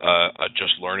a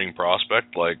just learning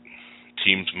prospect? Like,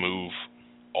 teams move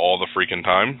all the freaking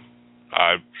time?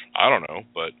 I don't know,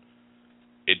 but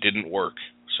it didn't work.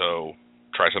 So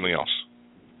try something else.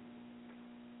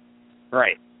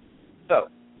 Right. So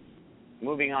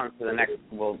moving on to the next,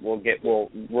 we'll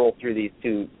roll through these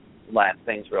two last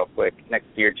things real quick. Next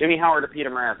year, Jimmy Howard or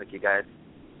Peter Mrazek, you guys?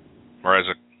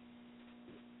 Mrazek.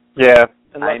 Yeah,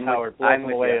 unless Howard blows him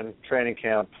away in training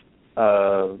camp.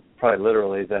 Probably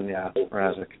literally, then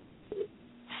Mrazek.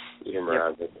 Yeah,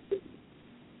 Mrazek.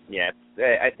 Yeah,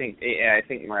 I think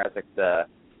Mrazek.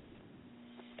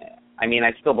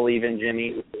 I still believe in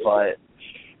Jimmy, but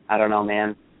I don't know,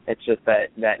 man. It's just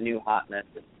that new hotness,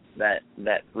 that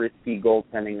risky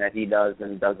goaltending that he does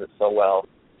and does it so well.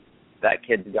 That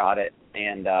kid's got it,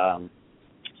 and I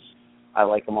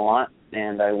like him a lot,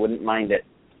 and I wouldn't mind it.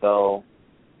 So,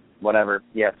 whatever.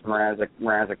 Yes,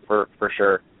 Mrazek for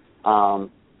sure.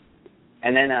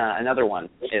 And then another one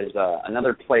is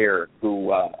another player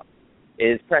who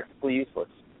is practically useless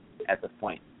at this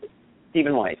point.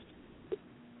 Stephen Weiss.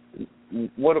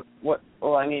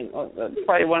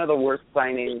 Probably one of the worst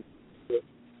signings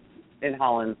in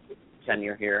Holland's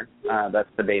tenure here. That's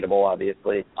debatable,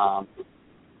 obviously.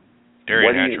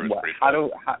 Darian Hatcher was pretty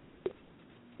tough.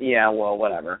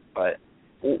 Whatever. But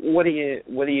what do you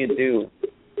do?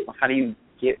 How do you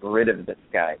get rid of this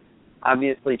guy?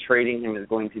 Obviously, trading him is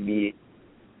going to be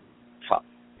tough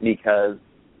because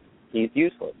he's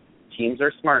useless. Teams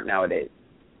are smart nowadays,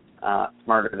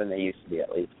 smarter than they used to be, at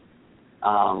least.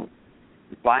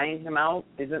 Buying him out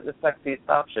isn't the sexiest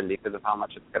option because of how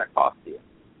much it's going to cost you.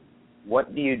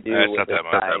 What do you do with this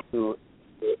guy who?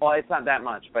 Well, it's not that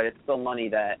much, but it's still money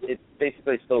that it's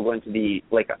basically still going to be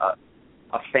like a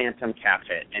phantom cap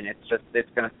hit, and it's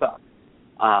going to suck.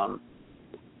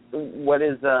 What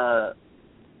is I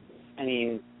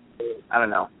don't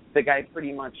know. The guy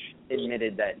pretty much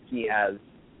admitted that he's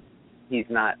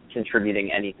not contributing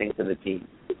anything to the team.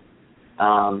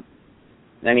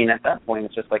 At that point,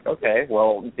 it's just like, okay,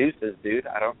 well, deuces, dude.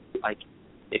 I don't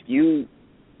if you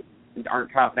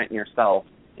aren't confident in yourself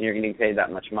and you're getting paid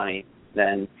that much money,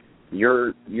 then you're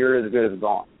as good as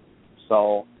gone.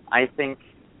 So I think,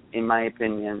 in my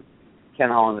opinion, Ken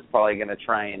Holland is probably going to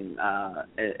try and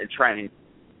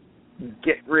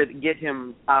get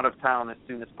him out of town as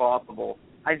soon as possible.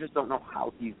 I just don't know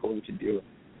how he's going to do it.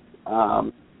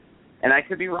 And I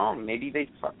could be wrong. Maybe they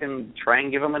fucking try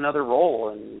and give him another role.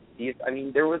 And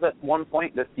there was at one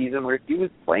point this season where he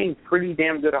was playing pretty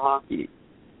damn good hockey,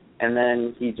 and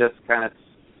then he just kind of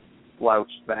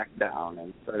slouched back down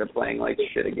and started playing like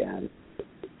shit again.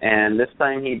 And this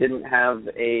time he didn't have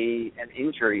an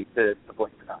injury to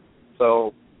blame it on.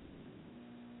 So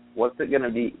what's it going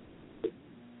to be?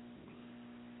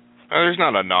 There's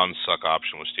not a non-suck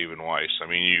option with Stephen Weiss. I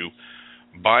mean, you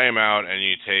buy him out and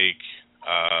you take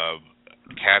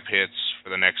cap hits for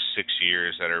the next 6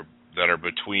 years that are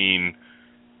between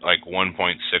like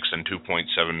 1.6 and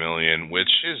 2.7 million,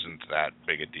 which isn't that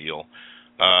big a deal.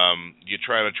 You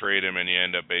try to trade him and you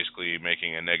end up basically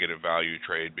making a negative value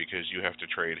trade because you have to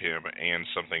trade him and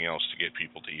something else to get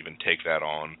people to even take that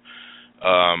on.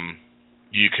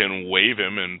 You can waive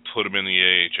him and put him in the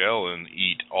AHL and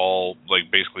eat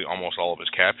basically almost all of his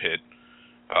cap hit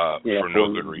for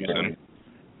no good reason.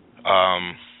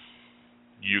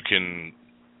 You can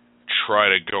try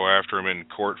to go after him in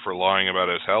court for lying about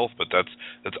his health, but that's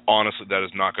honestly, that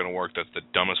is not going to work. That's the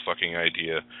dumbest fucking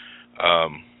idea.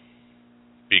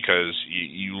 Because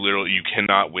you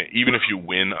cannot win. Even if you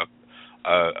win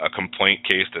a complaint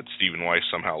case that Stephen Weiss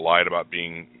somehow lied about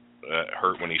being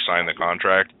hurt when he signed the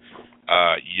contract,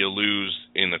 you lose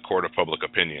in the court of public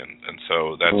opinion. And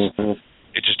so that's it.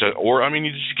 You just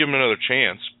give him another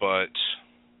chance, but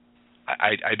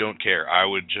I don't care. I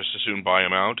would just as soon buy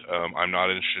him out. I'm not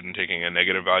interested in taking a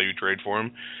negative value trade for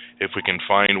him. If we can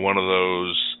find one of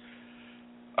those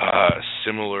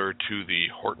similar to the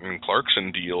Horton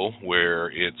Clarkson deal, where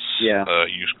it's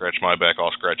you scratch my back,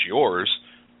 I'll scratch yours,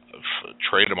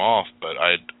 trade him off. But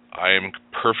I am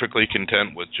perfectly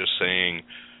content with just saying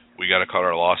we got to cut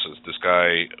our losses. This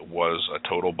guy was a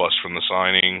total bust from the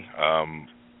signing.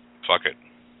 Fuck it,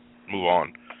 move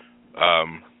on.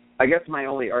 I guess my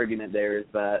only argument there is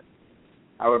that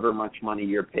however much money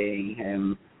you're paying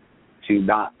him to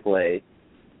not play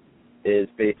is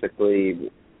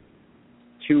basically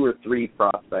 2 or 3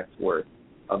 prospects worth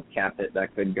of cap hit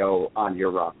that could go on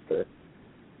your roster.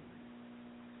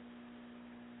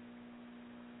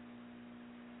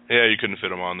 Yeah, you couldn't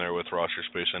fit him on there with roster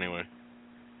space anyway.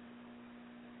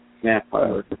 Yeah,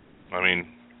 whatever. I mean,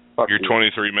 your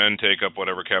 23 men take up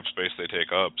whatever cap space they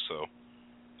take up, so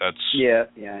that's... Yeah,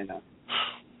 I know.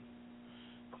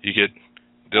 You get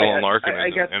Dylan Larkin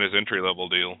and his entry-level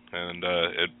deal, and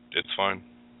it's fine.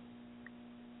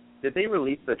 Did they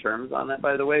release the terms on that,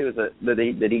 by the way?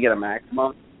 Did he get a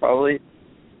maximum, probably?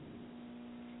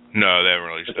 No, they haven't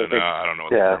released it. No, I don't know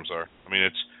what the terms are. I mean,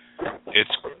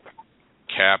 it's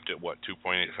capped at,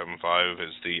 2.875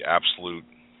 is the absolute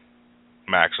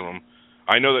maximum.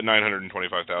 I know that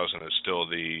 $925,000 is still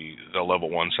the level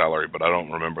 1 salary, but I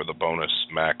don't remember the bonus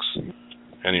max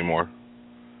anymore.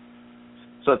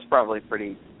 So it's probably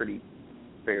pretty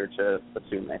fair to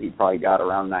assume that he probably got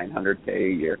around $900K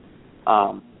a year.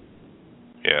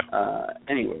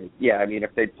 Anyway, I mean,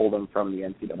 if they pulled him from the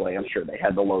NCAA, I'm sure they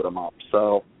had to load him up.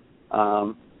 So,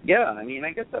 I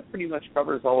guess that pretty much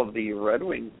covers all of the Red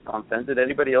Wings content. Did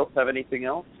anybody else have anything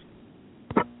else?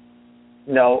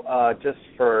 No, just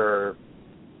to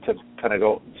kind of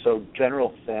go. So,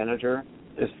 General Sanager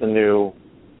is the new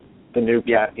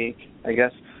Cat Geek, I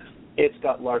guess. It's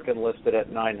got Larkin listed at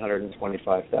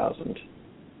 $925,000.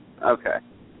 Okay.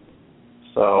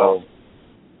 So.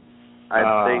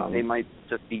 They might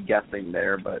just be guessing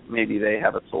there, but maybe they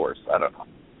have a source. I don't know.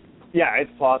 Yeah,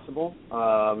 it's possible.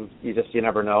 You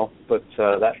never know. But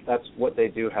that's what they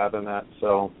do have him at.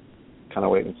 So, kind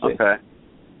of wait and see. Okay.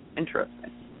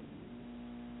 Interesting.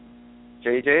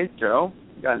 JJ, Joe,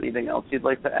 got anything else you'd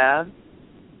like to add?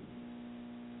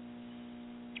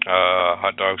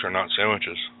 Hot dogs are not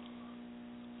sandwiches.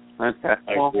 Okay.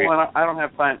 Well, I don't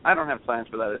have time. I don't have time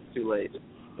for that. It's too late.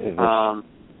 Mm-hmm.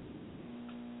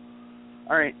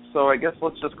 All right, so I guess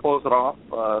let's just close it off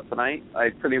tonight.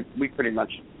 We pretty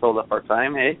much filled up our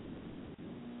time, hey?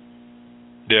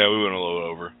 Yeah, we went a little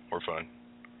over. We're fine.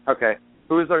 Okay.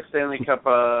 Who is our Stanley Cup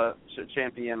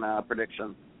champion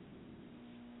prediction?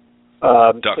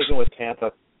 Ducks. Sticking with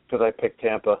Tampa because I picked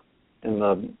Tampa in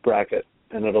the bracket,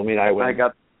 and it'll mean I win. I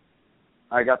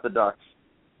got the Ducks.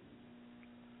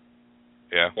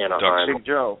 Yeah, Anaheim. Big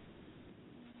Joe.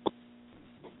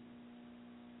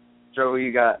 Joe, who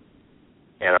you got?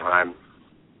 Anaheim.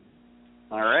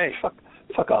 All right.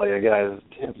 Fuck all you guys.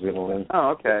 Tampa's gonna win. Oh,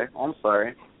 okay. I'm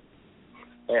sorry.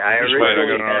 Hey, I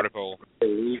originally got an article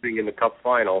losing in the Cup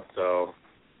final, so.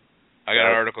 I I got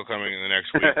an article coming in the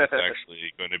next week that's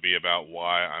actually going to be about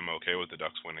why I'm okay with the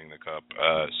Ducks winning the Cup.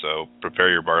 So prepare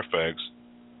your barf bags.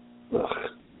 Ugh.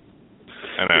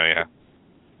 I know, yeah.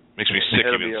 Makes me sick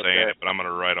It'll even be saying okay. it, but I'm going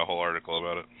to write a whole article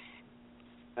about it.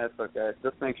 That's okay.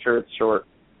 Just make sure it's short.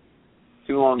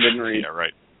 Too long, didn't read. Yeah,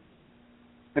 right.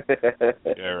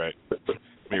 Yeah, right.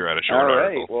 Let me write a short All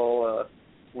right. article. Well,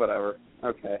 whatever.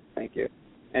 Okay. Thank you.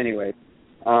 Anyway,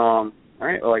 all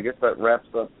right. Well, I guess that wraps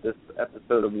up this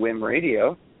episode of WIM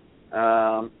Radio.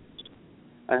 And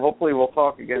hopefully we'll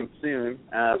talk again soon.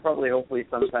 Hopefully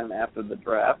sometime after the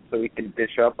draft, so we can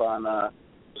dish up on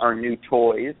our new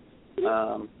toys,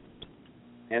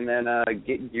 and then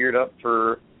get geared up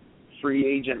for free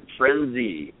agent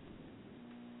frenzy.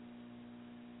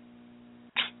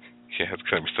 Yeah, it's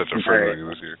going to be such a frenzy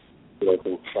this year.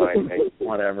 Fine,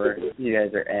 Whatever. You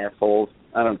guys are assholes.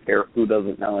 I don't care who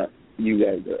doesn't know it. You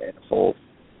guys are assholes.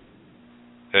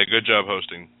 Hey, good job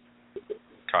hosting,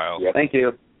 Kyle. Yep. Thank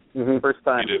you. First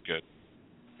time. You did good.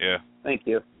 Yeah. Thank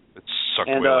you. It sucked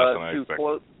And way less than I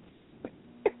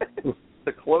expected.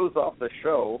 to close off the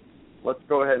show, let's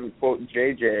go ahead and quote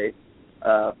JJ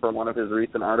from one of his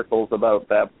recent articles about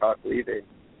Babcock leaving.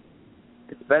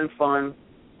 It's been fun.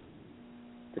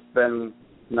 It's been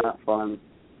not fun.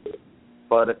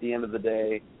 But at the end of the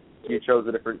day, you chose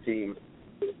a different team.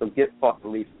 So get fucked,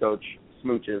 Leafs coach.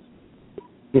 Smooches.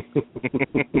 That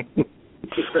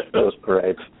was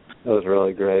great. That was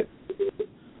really great.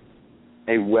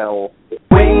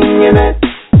 Winging it.